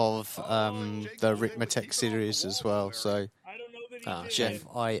 Veteran of the Rick Matek series as well. So, Jeff,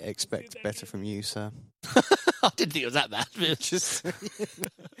 I expect better from you, sir. I didn't think it was that bad. Just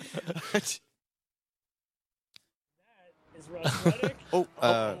oh,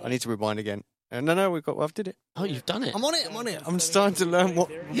 I need to rewind again. No, I've did it. Oh, you've done it. I'm on it. I'm starting to learn what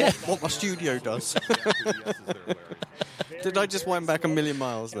my studio does. Did I just wind back a million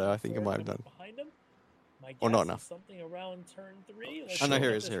miles there? I think I might have done. Or not enough. Something around turn 3. Oh, no,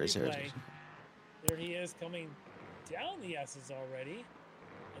 here it is. There he is coming down the S's already.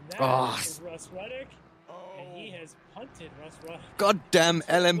 And that is Russ Ruddock. And he has punted Russ Ruddock. Goddamn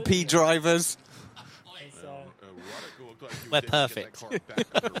LMP drivers. We're perfect.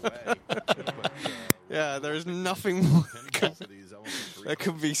 Yeah, there is nothing more that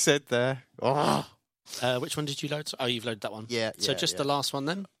could be said there. Oh. Which one did you load? Oh, you've loaded that one. Yeah. So just the last one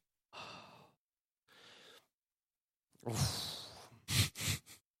then.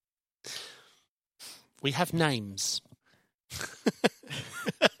 We have names.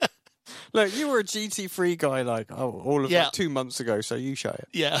 Look, you were a GT3 guy all of 2 months ago, so you show it.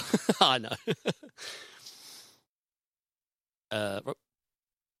 Yeah, I know. Overall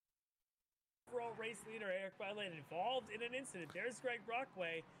race leader Eric Violent involved in an incident. There's Greg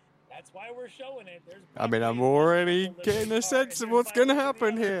Brockway. That's why we're showing it. I'm already getting a sense of what's going to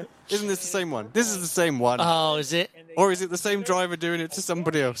happen here. Isn't this the same one? This is the same one. Oh, is it? Or is it the same driver doing it to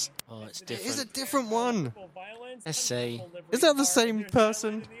somebody else? Oh, it's different. It is a different one. Let's see. Is that the same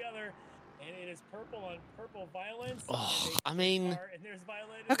person? Oh, I mean,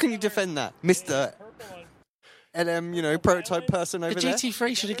 how can you defend that, Mr. LM, prototype person over the there?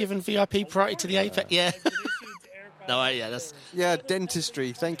 GT3 should have given VIP priority to the Apex. Yeah. No, yeah, that's... Yeah,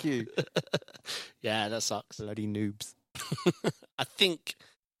 dentistry, thank you. Yeah, that sucks. Bloody noobs. I think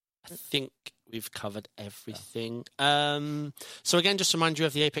we've covered everything. So again, just to remind you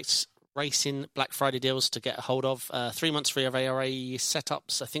of the Apex Racing Black Friday deals to get a hold of. 3 months free of ARA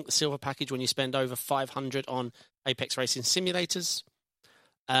setups. I think the silver package when you spend over 500 on Apex Racing simulators.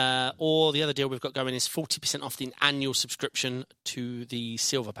 Or the other deal we've got going is 40% off the annual subscription to the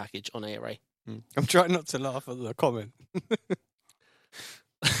silver package on ARA. I'm trying not to laugh at the comment.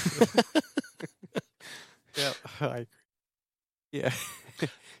 Yeah, I agree. Yeah.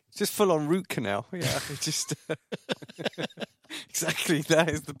 Just full on root canal. Yeah, just exactly. That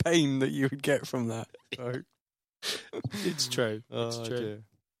is the pain that you would get from that. So. It's true. It's true. Dear.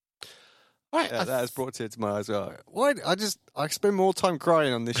 All right, yeah, that has brought tears to my eyes. Well. Why? I spend more time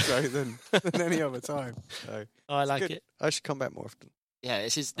crying on this show than any other time. So, I like it. I should come back more often. Yeah,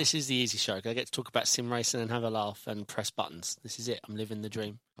 this is the easy show. I get to talk about sim racing and have a laugh and press buttons. This is it. I'm living the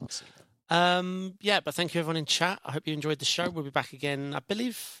dream. Yeah, but thank you everyone in chat. I hope you enjoyed the show. We'll be back again, I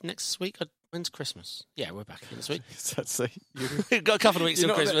believe, next week. When's Christmas? Yeah, we're back again this week. We've got a couple of weeks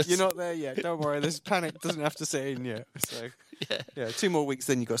till Christmas. You're not there yet. Don't worry. This panic doesn't have to set in yet. So yeah, 2 more weeks,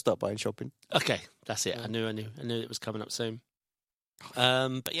 then you got to start buying shopping. Okay, that's it. I knew it was coming up soon.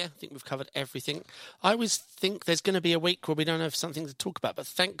 But yeah, I think we've covered everything. I always think there's going to be a week where we don't have something to talk about, but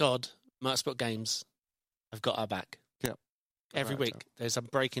thank God Motorsport Games have got our back. Yep. Every week there's some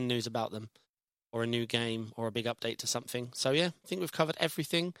breaking news about them, or a new game, or a big update to something. So yeah, I think we've covered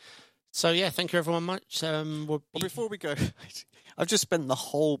everything. So yeah, thank you everyone much. Well, before we go, I've just spent the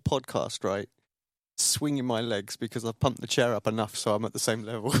whole podcast, right, swinging my legs because I've pumped the chair up enough so I'm at the same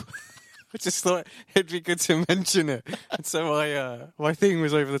level. I just thought it'd be good to mention it, and so my thing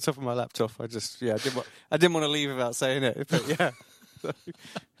was over the top of my laptop. I didn't want to leave without saying it, but yeah. So,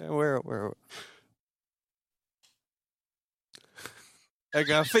 where? There you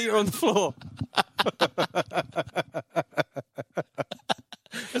go. Feet are on the floor.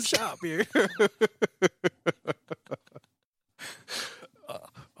 Shut up, you.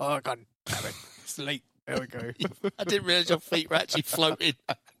 Oh, God damn it. It's late. There we go. I didn't realise your feet were actually floating.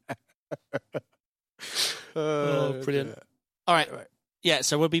 Oh, brilliant. All right. Yeah,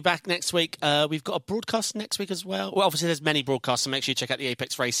 so we'll be back next week. We've got a broadcast next week as well. Well, obviously, there's many broadcasts, so make sure you check out the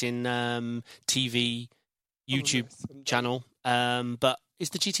Apex Racing TV YouTube channel. But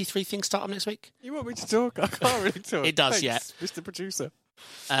is the GT3 thing start up next week? You want me to talk? I can't really talk. It does, Thanks, Mr. Producer.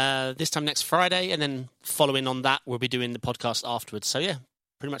 This time next Friday, and then following on that, we'll be doing the podcast afterwards. So yeah,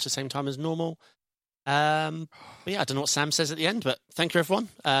 pretty much the same time as normal. But yeah, I don't know what Sam says at the end, but thank you everyone.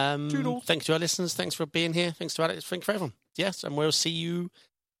 Thank you to our listeners. Thanks for being here. Thanks to Alex. Thank you for everyone. Yes, and we'll see you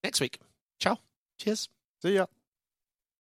next week. Ciao. Cheers. See ya.